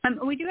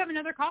 We do have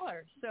another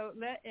caller, so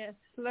let us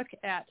look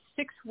at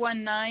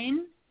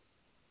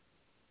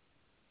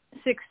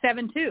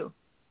 619-672.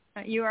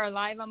 You are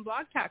live on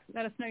Blog Talk.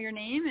 Let us know your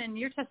name and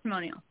your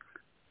testimonial.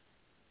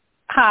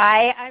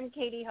 Hi, I'm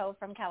Katie Ho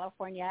from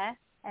California.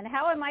 And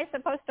how am I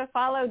supposed to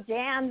follow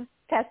Jan's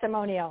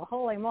testimonial?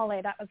 Holy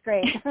moly, that was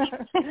great.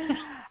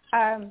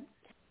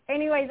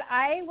 Anyways,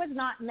 I was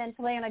not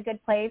mentally in a good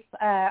place.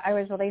 I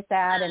was really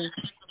sad, and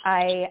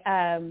I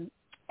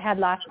had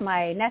lost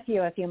my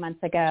nephew a few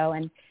months ago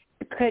and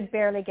could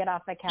barely get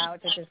off the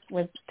couch. It just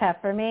was tough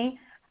for me.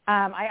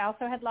 I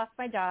also had lost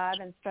my job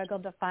and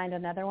struggled to find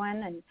another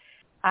one. And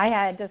I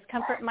had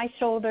discomfort in my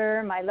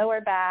shoulder, my lower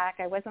back.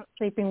 I wasn't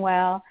sleeping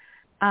well.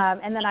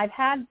 And then I've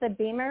had the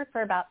BEMER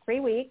for about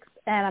 3 weeks,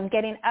 and I'm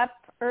getting up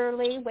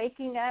early,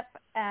 waking up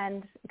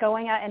and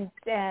going out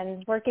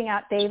and working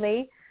out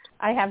daily.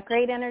 I have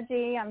great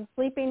energy. I'm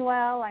sleeping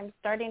well. I'm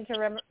starting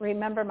to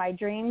remember my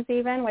dreams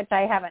even, which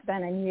I haven't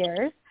done in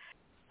years.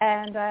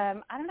 And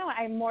I don't know,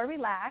 I'm more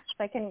relaxed.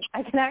 I can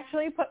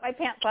actually put my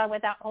pants on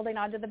without holding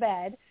onto the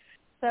bed.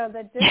 So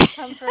the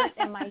discomfort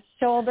in my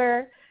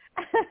shoulder,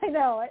 I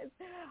know, it's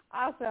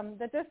awesome.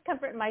 The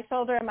discomfort in my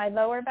shoulder and my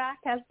lower back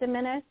has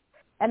diminished.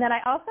 And then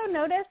I also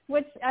noticed,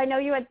 which I know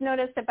you had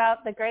noticed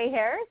about the gray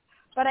hairs,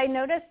 but I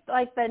noticed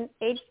like the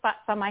age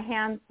spots on my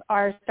hands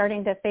are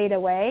starting to fade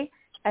away,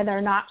 and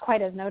they're not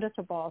quite as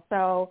noticeable.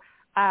 So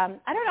I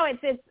don't know.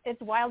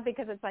 It's wild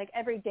because it's like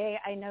every day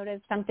I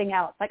notice something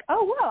else. Like,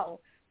 oh, whoa,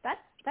 that's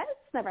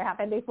never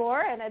happened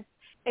before, and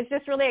it's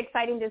just really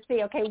exciting to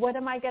see, okay, what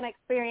am I going to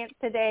experience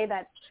today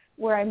that's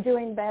where I'm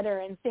doing better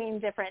and seeing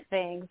different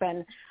things.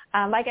 And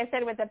like I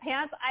said, with the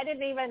pants, I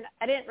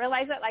didn't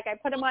realize it. Like I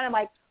put them on, I'm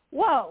like,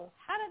 whoa,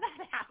 how did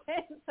that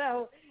happen?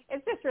 So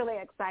it's just really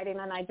exciting,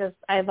 and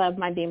I love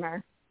my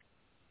BEMER.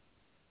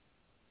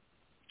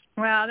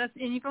 Wow,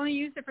 and you've only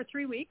used it for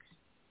 3 weeks?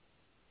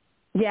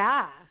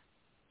 Yeah.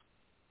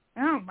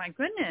 Oh my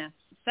goodness,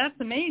 that's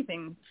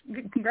amazing!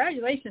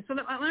 Congratulations. So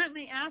let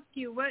me ask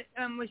you, what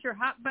was your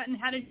hot button?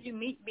 How did you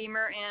meet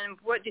BEMER, and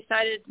what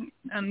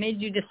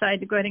made you decide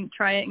to go ahead and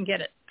try it and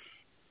get it?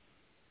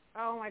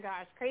 Oh my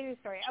gosh, crazy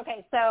story.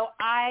 Okay, so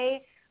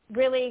I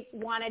really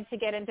wanted to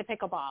get into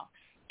pickleball.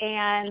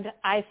 And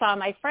I saw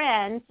my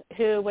friend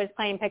who was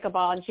playing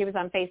pickleball, and she was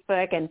on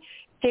Facebook, and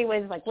she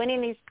was like winning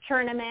these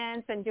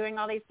tournaments and doing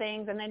all these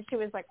things. And then she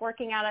was like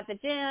working out at the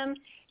gym.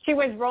 She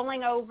was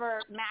rolling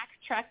over Max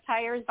truck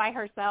tires by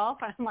herself.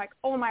 I'm like,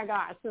 oh my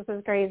gosh, this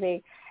is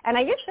crazy. And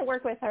I used to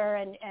work with her,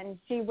 and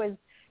she was,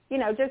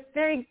 just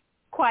very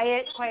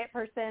quiet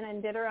person,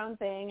 and did her own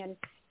thing and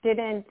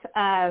didn't,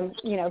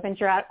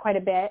 venture out quite a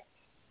bit.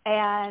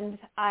 And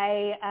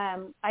I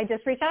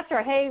just reached out to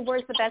her. Hey,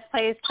 where's the best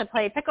place to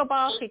play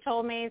pickleball? She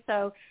told me.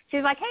 So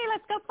she's like, hey,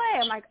 let's go play.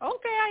 I'm like,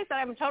 okay. I said,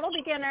 I'm a total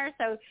beginner.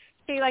 So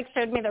she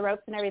showed me the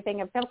ropes and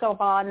everything of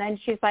pickleball. And then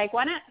she's like,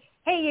 why not?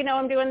 Hey,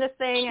 I'm doing this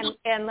thing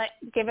and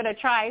give it a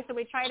try. So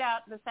we tried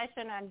out the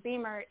session on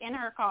BEMER in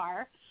her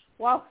car.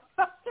 Well,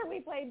 after we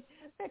played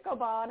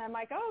pickleball, and I'm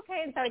like, oh,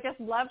 okay. And so I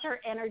just loved her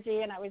energy,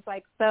 and I was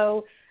like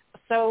so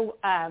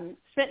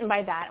smitten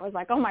by that. I was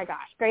like, oh my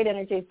gosh, great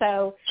energy.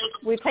 So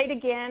we played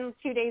again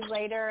 2 days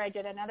later. I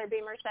did another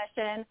BEMER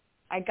session.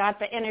 I got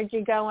the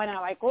energy going.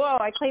 I'm like, whoa,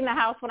 I cleaned the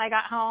house when I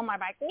got home. I'm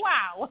like,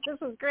 wow, this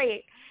is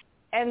great.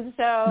 And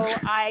so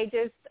I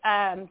just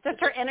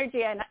her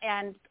energy,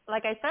 and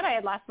like I said, I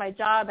had lost my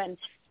job, and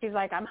she's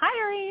like, I'm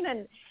hiring,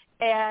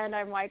 and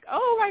I'm like,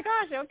 oh my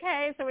gosh,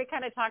 okay. So we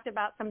kind of talked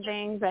about some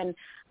things, and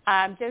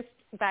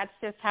that's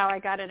just how I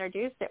got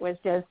introduced. It was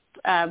just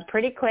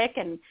pretty quick,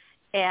 and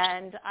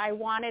I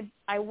wanted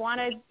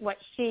what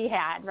she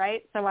had,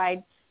 right? So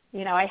I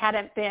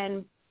hadn't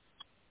been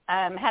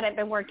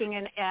working,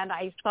 and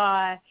I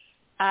saw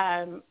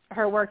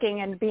her working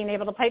and being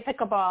able to play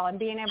pickleball and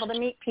being able to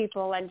meet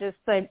people, and just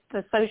the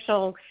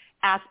social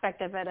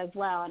aspect of it as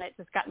well. And it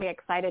just got me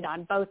excited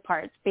on both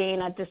parts,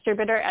 being a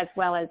distributor as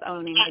well as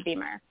owning my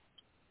BEMER.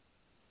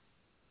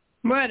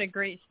 What a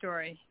great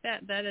story.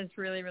 That is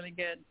really, really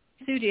good.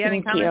 Sue, do you have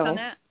any comments on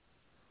that?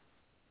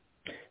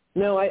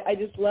 No, I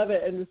just love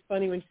it, and it's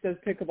funny when she says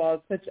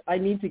pickleball. I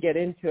need to get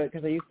into it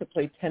because I used to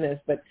play tennis,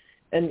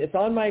 and it's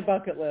on my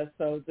bucket list.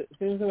 So as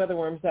soon as the weather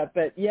warms up,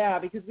 but yeah,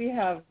 because we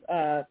have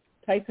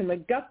Tyson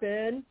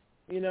McGuffin,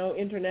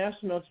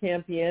 international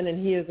champion,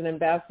 and he is an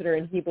ambassador,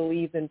 and he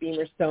believes in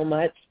BEMER so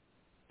much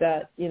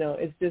that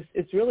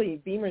it's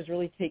really BEMER's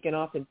really taken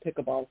off in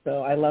pickleball.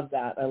 So I love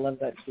that. I love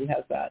that she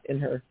has that in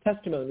her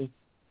testimony.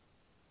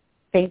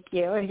 Thank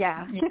you.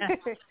 Yeah.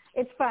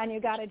 It's fun. You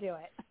got to do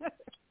it.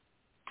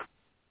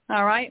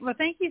 All right. Well,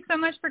 thank you so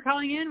much for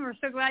calling in. We're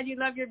so glad you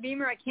love your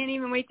BEMER. I can't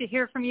even wait to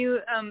hear from you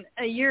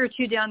a year or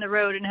two down the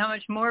road and how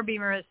much more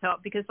BEMER has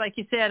helped, because like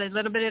you said, a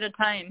little bit at a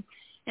time.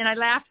 And I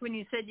laughed when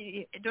you said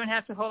you don't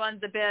have to hold on to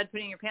the bed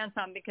putting your pants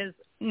on, because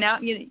now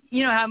you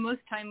know how most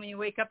time when you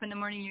wake up in the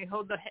morning you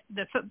hold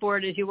the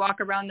footboard as you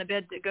walk around the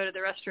bed to go to the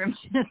restroom.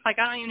 It's like,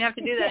 I don't even have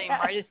to do that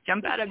anymore. I just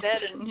jump out of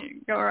bed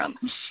and go around.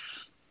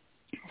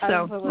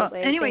 So, well,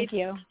 anyway, thank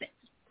you.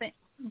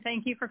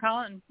 Thank you for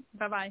calling.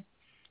 Bye-bye.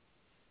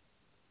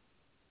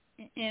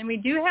 And we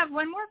do have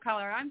one more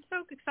caller. I'm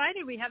so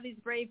excited. We have these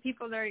brave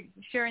people that are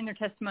sharing their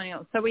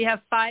testimonials. So we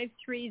have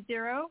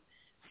 530-557.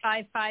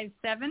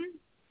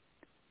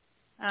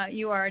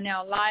 You are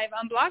now live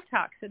on Blog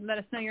Talk. So let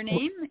us know your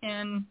name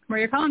and where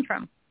you're calling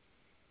from.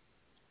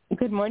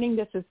 Good morning.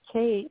 This is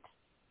Kate.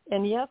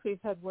 And yes,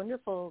 we've had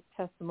wonderful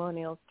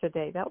testimonials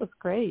today. That was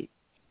great.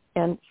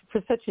 And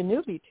for such a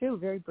newbie, too,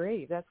 very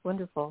brave. That's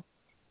wonderful.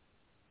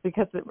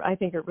 Because I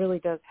think it really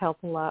does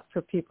help a lot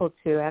for people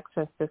to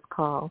access this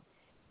call.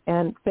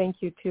 And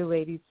thank you, too,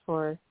 ladies,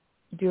 for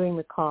doing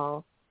the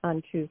call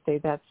on Tuesday.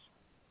 That's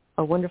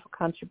a wonderful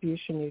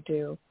contribution you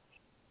do.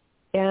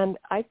 And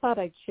I thought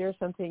I'd share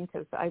something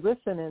because I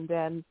listen, and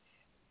then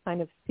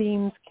kind of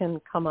themes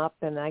can come up,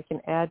 and I can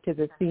add to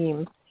the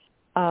theme.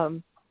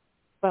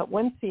 But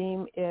one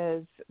theme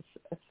is,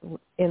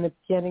 in the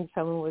beginning,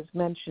 someone was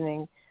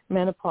mentioning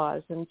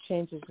menopause and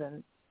changes,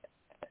 and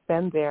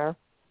been there,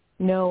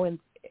 know, and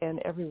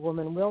every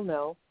woman will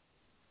know,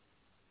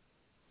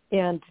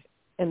 and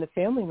the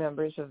family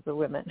members of the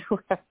women.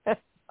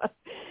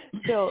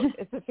 So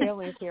it's a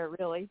family affair,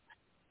 really.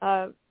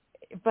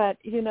 But,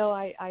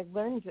 I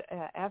learned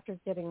after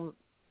getting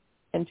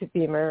into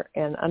BEMER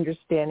and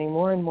understanding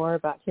more and more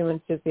about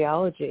human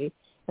physiology,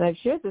 and I've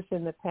shared this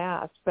in the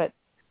past, but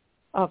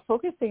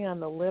focusing on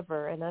the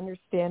liver and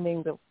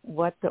understanding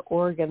what the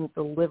organ,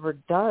 the liver,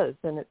 does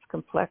and its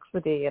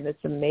complexity, and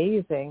it's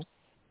amazing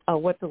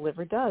what the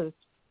liver does.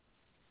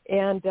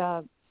 And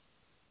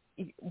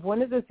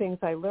one of the things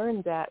I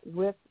learned that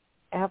with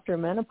after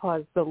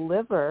menopause, the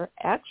liver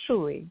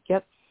actually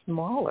gets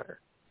smaller.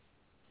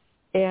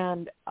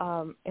 And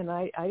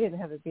I didn't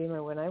have a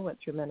BEMER when I went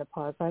through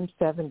menopause. I'm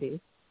 70.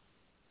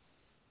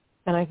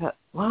 And I thought,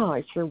 wow,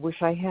 I sure wish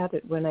I had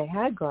it when I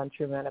had gone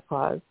through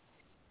menopause.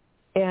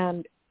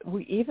 And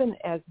we, even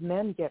as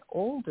men get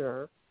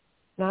older,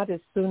 not as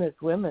soon as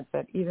women,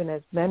 but even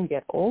as men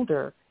get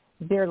older,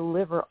 their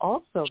liver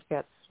also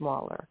gets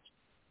smaller.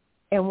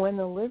 And when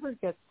the liver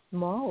gets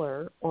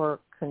smaller or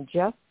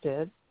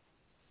congested,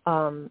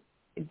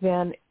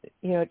 then,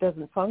 it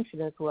doesn't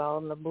function as well,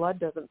 and the blood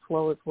doesn't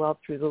flow as well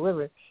through the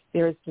liver.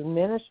 There is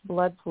diminished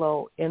blood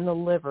flow in the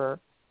liver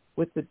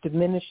with the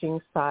diminishing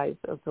size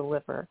of the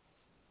liver.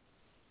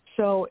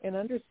 So in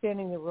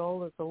understanding the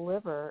role of the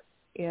liver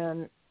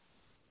in,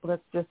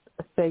 let's just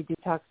say,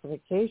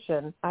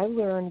 detoxification, I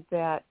learned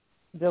that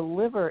the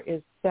liver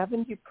is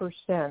 70%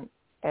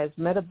 as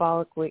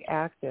metabolically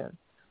active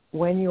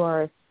when you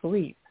are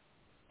asleep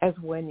as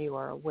when you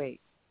are awake.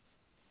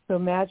 So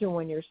imagine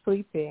when you're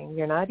sleeping,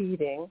 you're not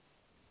eating,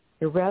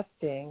 you're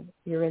resting,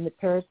 you're in the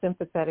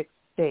parasympathetic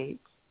state,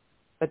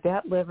 but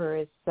that liver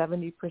is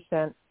 70%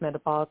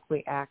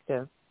 metabolically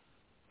active,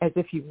 as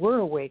if you were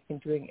awake and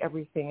doing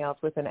everything else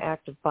with an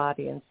active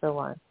body and so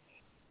on.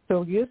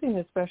 So using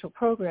the special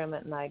program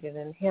at night and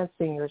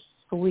enhancing your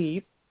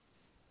sleep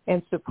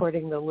and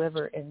supporting the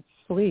liver in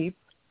sleep,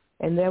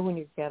 and then when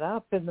you get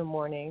up in the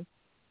morning,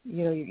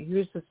 you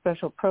use the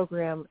special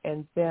program,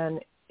 and then,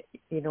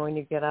 when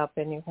you get up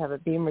and you have a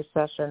BEMER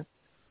session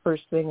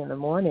first thing in the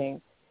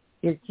morning,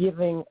 you're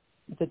giving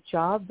the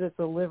job that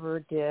the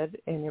liver did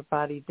and your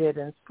body did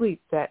in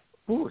sleep that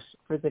boost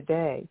for the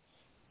day.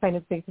 Kind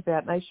of think of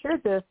that. And I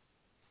shared this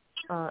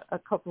a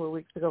couple of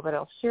weeks ago, but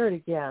I'll share it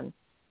again.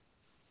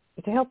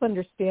 To help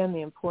understand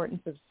the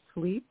importance of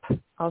sleep,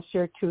 I'll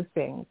share two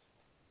things.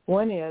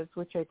 One is,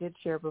 which I did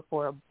share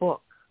before, a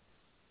book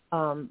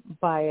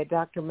by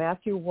Dr.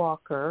 Matthew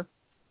Walker,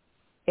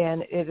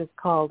 and it is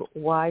called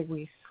Why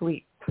We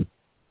Sleep.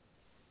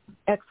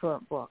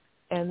 Excellent book.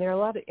 And there are a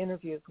lot of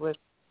interviews with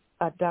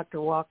Dr.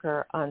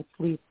 Walker on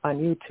sleep on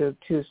YouTube,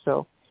 too,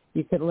 so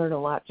you can learn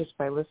a lot just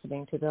by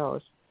listening to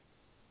those.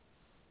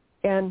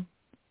 And,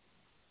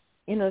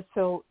 and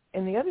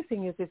the other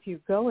thing is, if you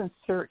go and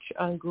search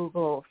on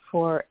Google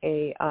for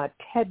a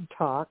TED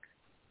Talk,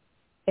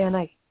 and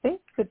I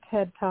think the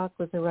TED Talk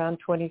was around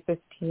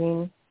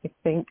 2015, I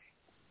think,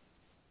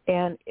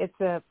 and it's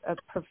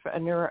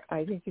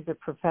I think he's a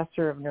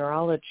professor of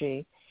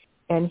neurology,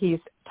 and he's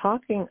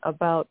talking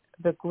about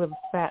the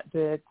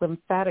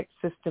lymphatic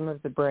system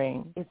of the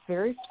brain. It's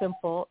very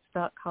simple. It's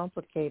not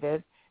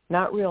complicated,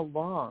 not real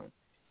long.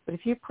 But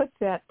if you put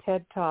that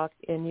TED Talk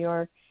in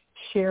your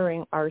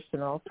sharing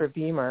arsenal for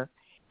BEMER,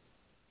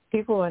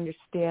 people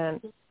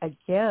understand,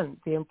 again,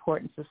 the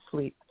importance of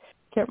sleep.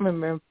 Can't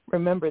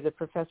remember the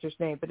professor's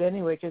name, but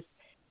anyway, just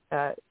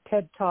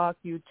TED Talk,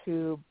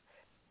 YouTube,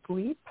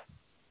 sleep,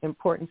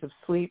 importance of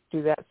sleep,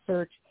 do that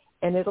search,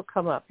 and it'll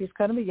come up. He's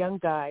kind of a young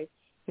guy.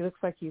 He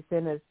looks like he's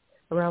in his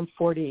around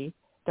 40,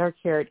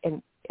 dark-haired,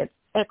 and it's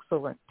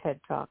excellent TED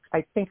Talk,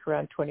 I think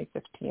around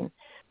 2015.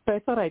 So I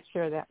thought I'd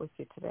share that with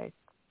you today.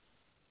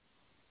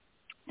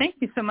 Thank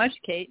you so much,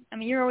 Kate. I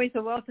mean, you're always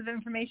a wealth of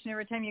information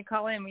every time you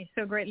call in. We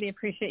so greatly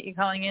appreciate you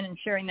calling in and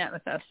sharing that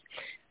with us.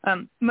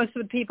 Most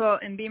of the people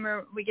in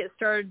BEMER, we get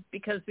started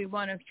because we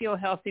want to feel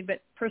healthy,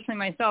 but personally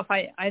myself,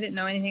 I didn't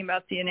know anything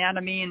about the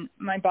anatomy and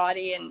my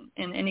body and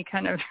any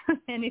kind of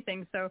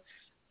anything. So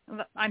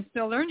I'm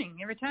still learning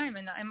every time,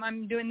 and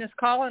I'm doing this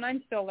call, and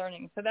I'm still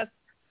learning. So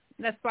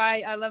that's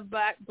why I love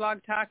Blog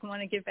Talk and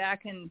want to give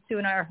back, and Sue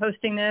and I are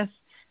hosting this.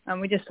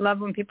 We just love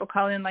when people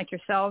call in like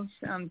yourselves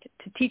to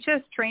teach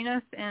us, train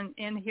us,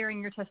 and hearing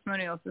your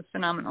testimonials is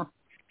phenomenal.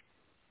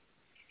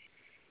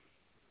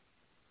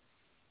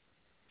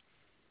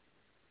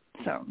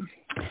 So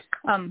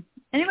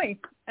anyway,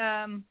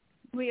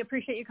 we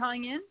appreciate you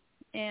calling in,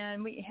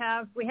 and we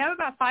have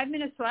about 5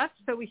 minutes left,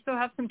 so we still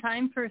have some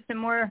time for some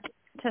more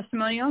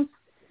testimonials.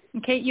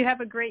 And Kate, you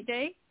have a great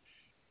day.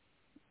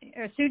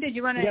 Sue, did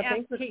you want to ask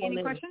Kate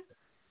any questions?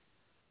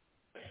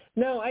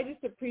 No, I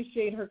just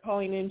appreciate her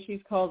calling in. She's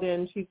called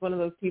in. She's one of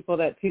those people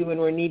that, too, when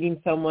we're needing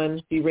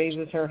someone, she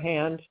raises her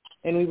hand,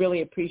 and we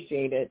really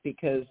appreciate it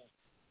because,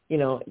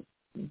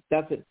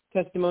 that's a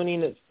testimony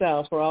in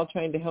itself. We're all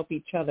trying to help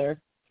each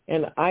other,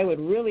 and I would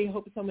really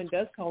hope someone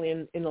does call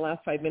in the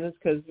last 5 minutes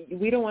because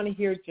we don't want to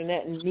hear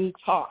Jeannette and me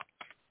talk.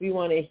 We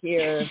want to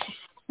hear,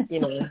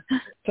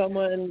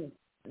 someone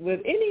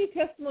with any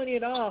testimony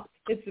at all.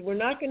 We're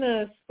not going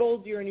to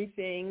scold you or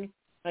anything.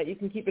 You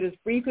can keep it as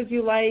brief as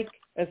you like,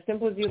 as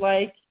simple as you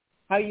like,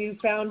 how you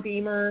found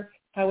BEMER,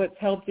 how it's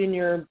helped in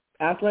your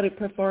athletic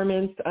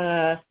performance.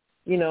 As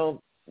long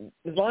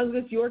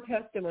as it's your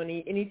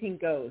testimony, anything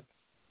goes.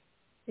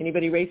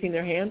 Anybody raising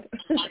their hand?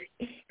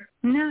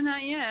 No,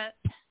 not yet.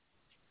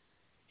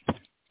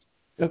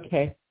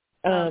 Okay.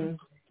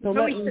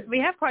 We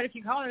have quite a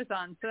few callers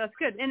on, so that's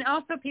good. And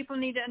also people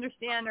need to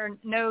understand or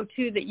know,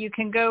 too, that you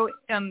can go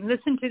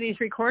listen to these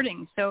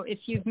recordings. So if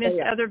you've missed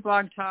other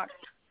blog talks,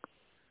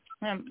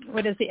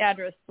 what is the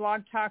address?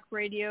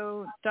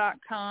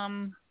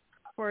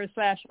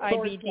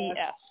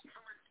 blogtalkradio.com/IBDS.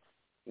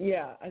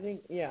 Yeah, I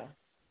think,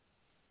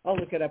 I'll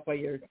look it up while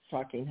you're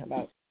talking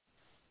about.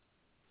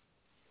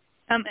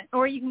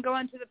 Or you can go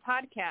onto the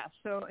podcast.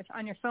 So if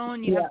on your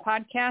phone you have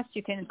podcasts,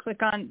 you can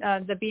click on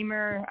the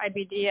BEMER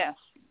IBDS,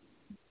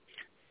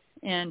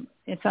 and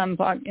it's on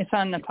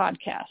the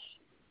podcast.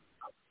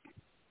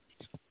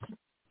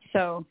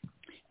 So,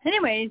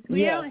 anyways,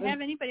 we don't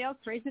have anybody else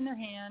raising their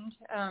hand.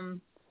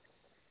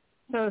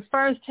 So as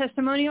far as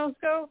testimonials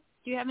go,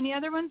 do you have any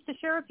other ones to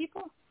share with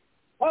people?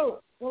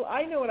 Oh, well,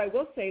 I know what I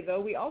will say,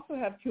 though. We also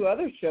have 2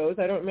 other shows.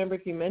 I don't remember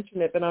if you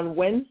mentioned it, but on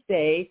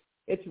Wednesday,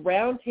 it's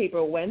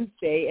Roundtable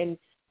Wednesday, and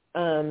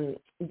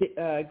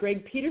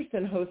Greg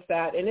Peterson hosts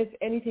that, and it's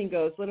anything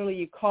goes. Literally,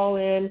 you call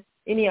in,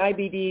 any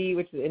IBD,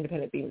 which is an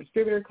independent BEMER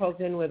distributor, calls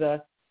in with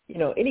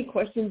any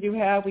questions you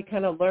have. We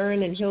kind of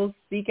learn, and he'll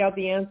seek out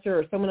the answer,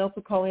 or someone else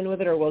will call in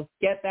with it, or we'll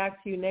get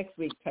back to you next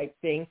week type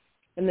thing.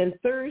 And then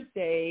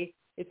Thursday,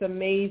 it's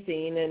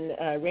amazing, and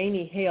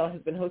Rainey Hale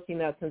has been hosting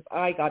that since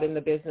I got in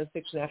the business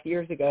 6.5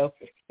 years ago,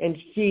 and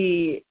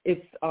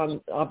it's all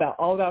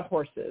about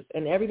horses,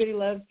 and everybody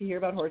loves to hear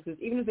about horses,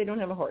 even if they don't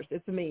have a horse.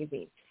 It's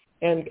amazing,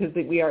 and because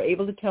we are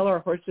able to tell our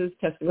horses'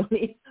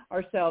 testimony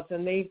ourselves,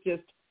 and they've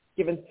just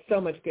given so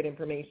much good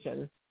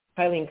information.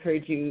 Highly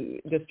encourage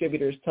you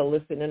distributors to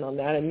listen in on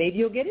that, and maybe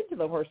you'll get into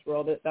the horse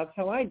world. That's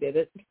how I did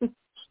it.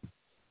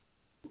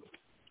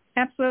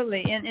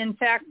 Absolutely. And in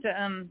fact,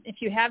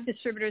 if you have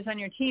distributors on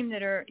your team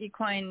that are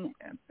equine,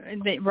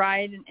 that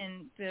ride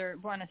and they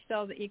want to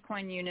sell the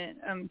equine unit,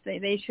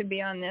 they should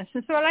be on this.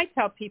 And so what I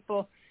tell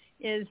people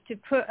is to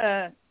put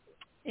an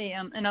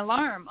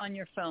alarm on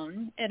your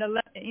phone at I'm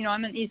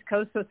on the East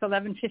Coast, so it's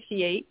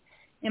 11:58,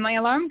 and my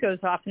alarm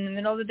goes off in the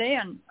middle of the day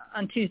on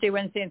Tuesday,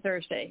 Wednesday, and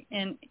Thursday.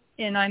 And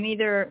I'm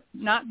either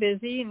not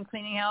busy and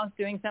cleaning house,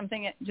 doing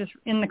something just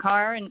in the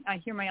car, and I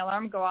hear my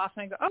alarm go off,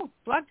 and I go, oh,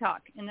 Blog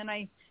Talk, and then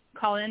I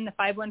call in the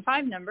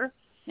 515 number,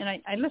 and I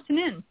listen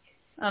in.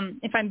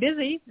 If I'm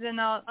busy, then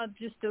I'll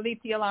just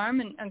delete the alarm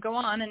and go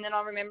on, and then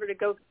I'll remember to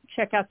go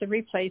check out the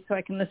replay so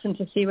I can listen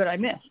to see what I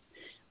missed.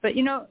 But,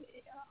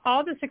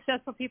 all the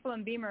successful people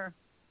in BEMER,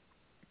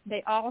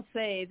 they all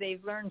say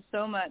they've learned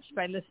so much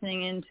by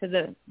listening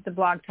into the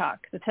Blog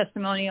Talk, the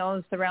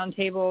testimonials, the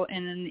roundtable,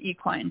 and then the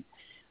equine,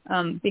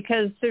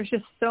 because there's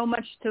just so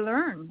much to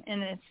learn.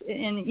 And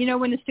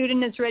when the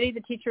student is ready,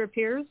 the teacher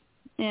appears,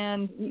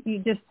 and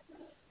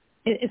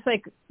it's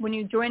like when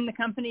you join the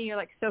company, you're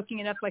like soaking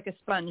it up like a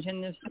sponge,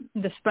 and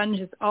the sponge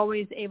is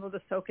always able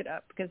to soak it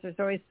up because there's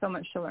always so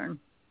much to learn.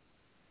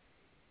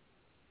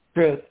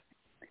 Truth.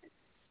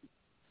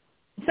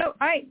 So,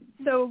 all right.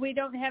 So we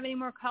don't have any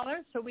more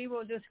callers, so we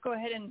will just go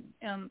ahead and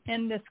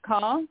end this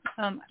call.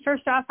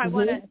 First off, I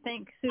want to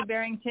thank Sue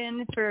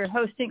Barrington for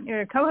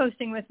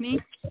co-hosting with me,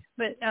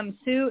 but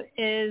Sue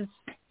is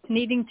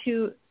needing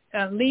to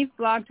leave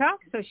Blog Talk,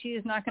 so she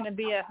is not going to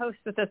be a host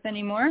with us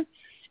anymore,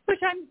 which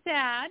I'm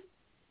sad.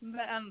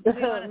 But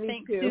we want to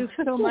thank Sue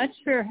so much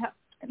for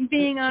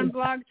being on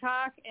Blog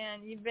Talk,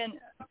 and you've been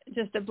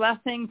just a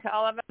blessing to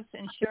all of us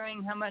and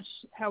sharing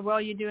how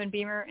well you do in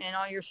BEMER and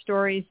all your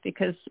stories,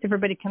 because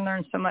everybody can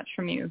learn so much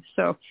from you.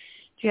 So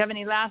do you have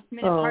any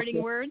last-minute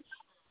parting words?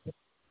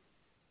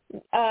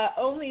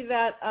 Only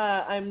that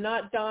I'm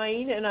not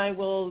dying, and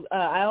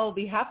I'll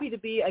be happy to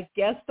be a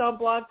guest on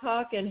Blog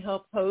Talk and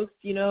help host,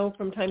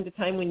 from time to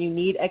time when you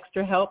need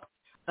extra help.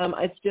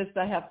 It's just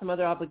I have some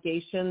other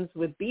obligations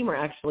with BEMER,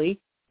 actually,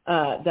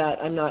 that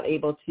I'm not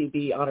able to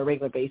be on a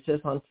regular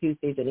basis on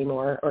Tuesdays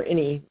anymore, or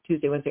any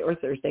Tuesday, Wednesday, or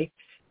Thursday.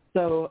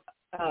 So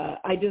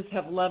I just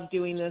have loved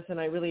doing this, and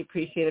I really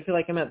appreciate it. I feel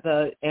like I'm at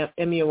the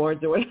Emmy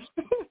Awards or whatever.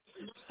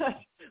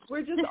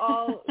 We're just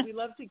we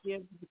love to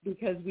give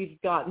because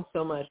we've gotten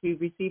so much.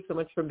 We've received so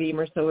much from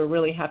BEMER, so we're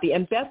really happy.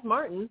 And Beth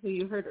Martin, who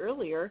you heard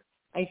earlier,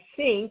 I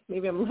think,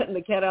 maybe I'm letting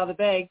the cat out of the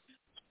bag,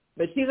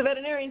 but she's a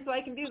veterinarian, so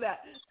I can do that.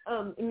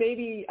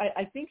 Maybe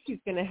I think she's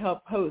going to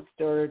help host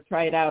or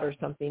try it out or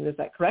something. Is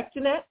that correct,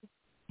 Jeannette?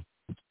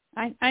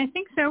 I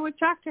think so. We'll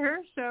talk to her.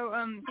 So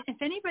if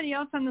anybody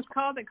else on this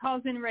call that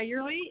calls in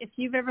regularly, if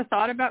you've ever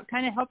thought about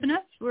kind of helping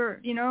us,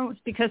 it's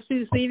because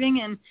Sue's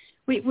leaving, and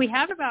we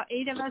have about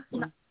 8 of us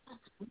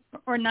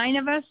or 9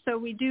 of us, so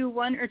we do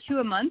 1 or 2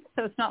 a month,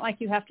 so it's not like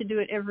you have to do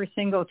it every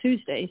single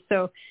Tuesday.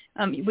 So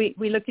we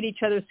look at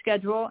each other's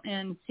schedule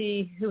and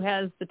see who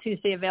has the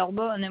Tuesday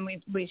available, and then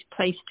we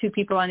place 2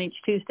 people on each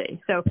Tuesday.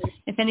 So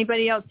if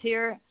anybody else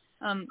here,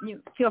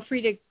 you feel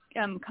free to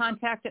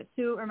contact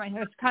Sue or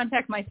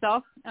contact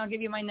myself. I'll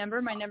give you my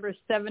number. My number is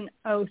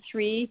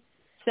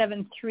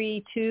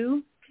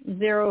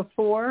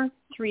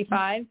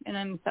 703-732-0435, and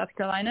I'm in South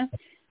Carolina.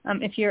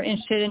 If you're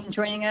interested in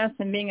joining us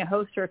and being a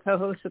host or a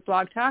co-host with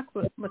Blog Talk,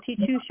 we'll teach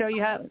you, show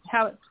you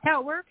how it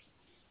works,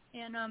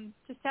 and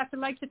just have to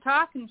like to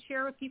talk and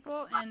share with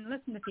people and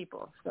listen to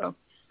people. So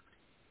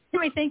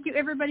anyway, thank you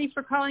everybody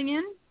for calling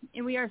in,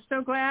 and we are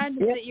so glad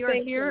that you are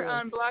here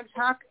on Blog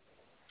Talk,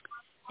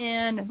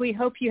 and we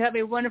hope you have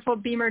a wonderful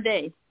BEMER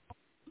day.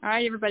 All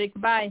right, everybody,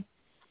 goodbye.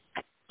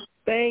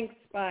 Thanks.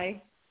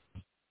 Bye.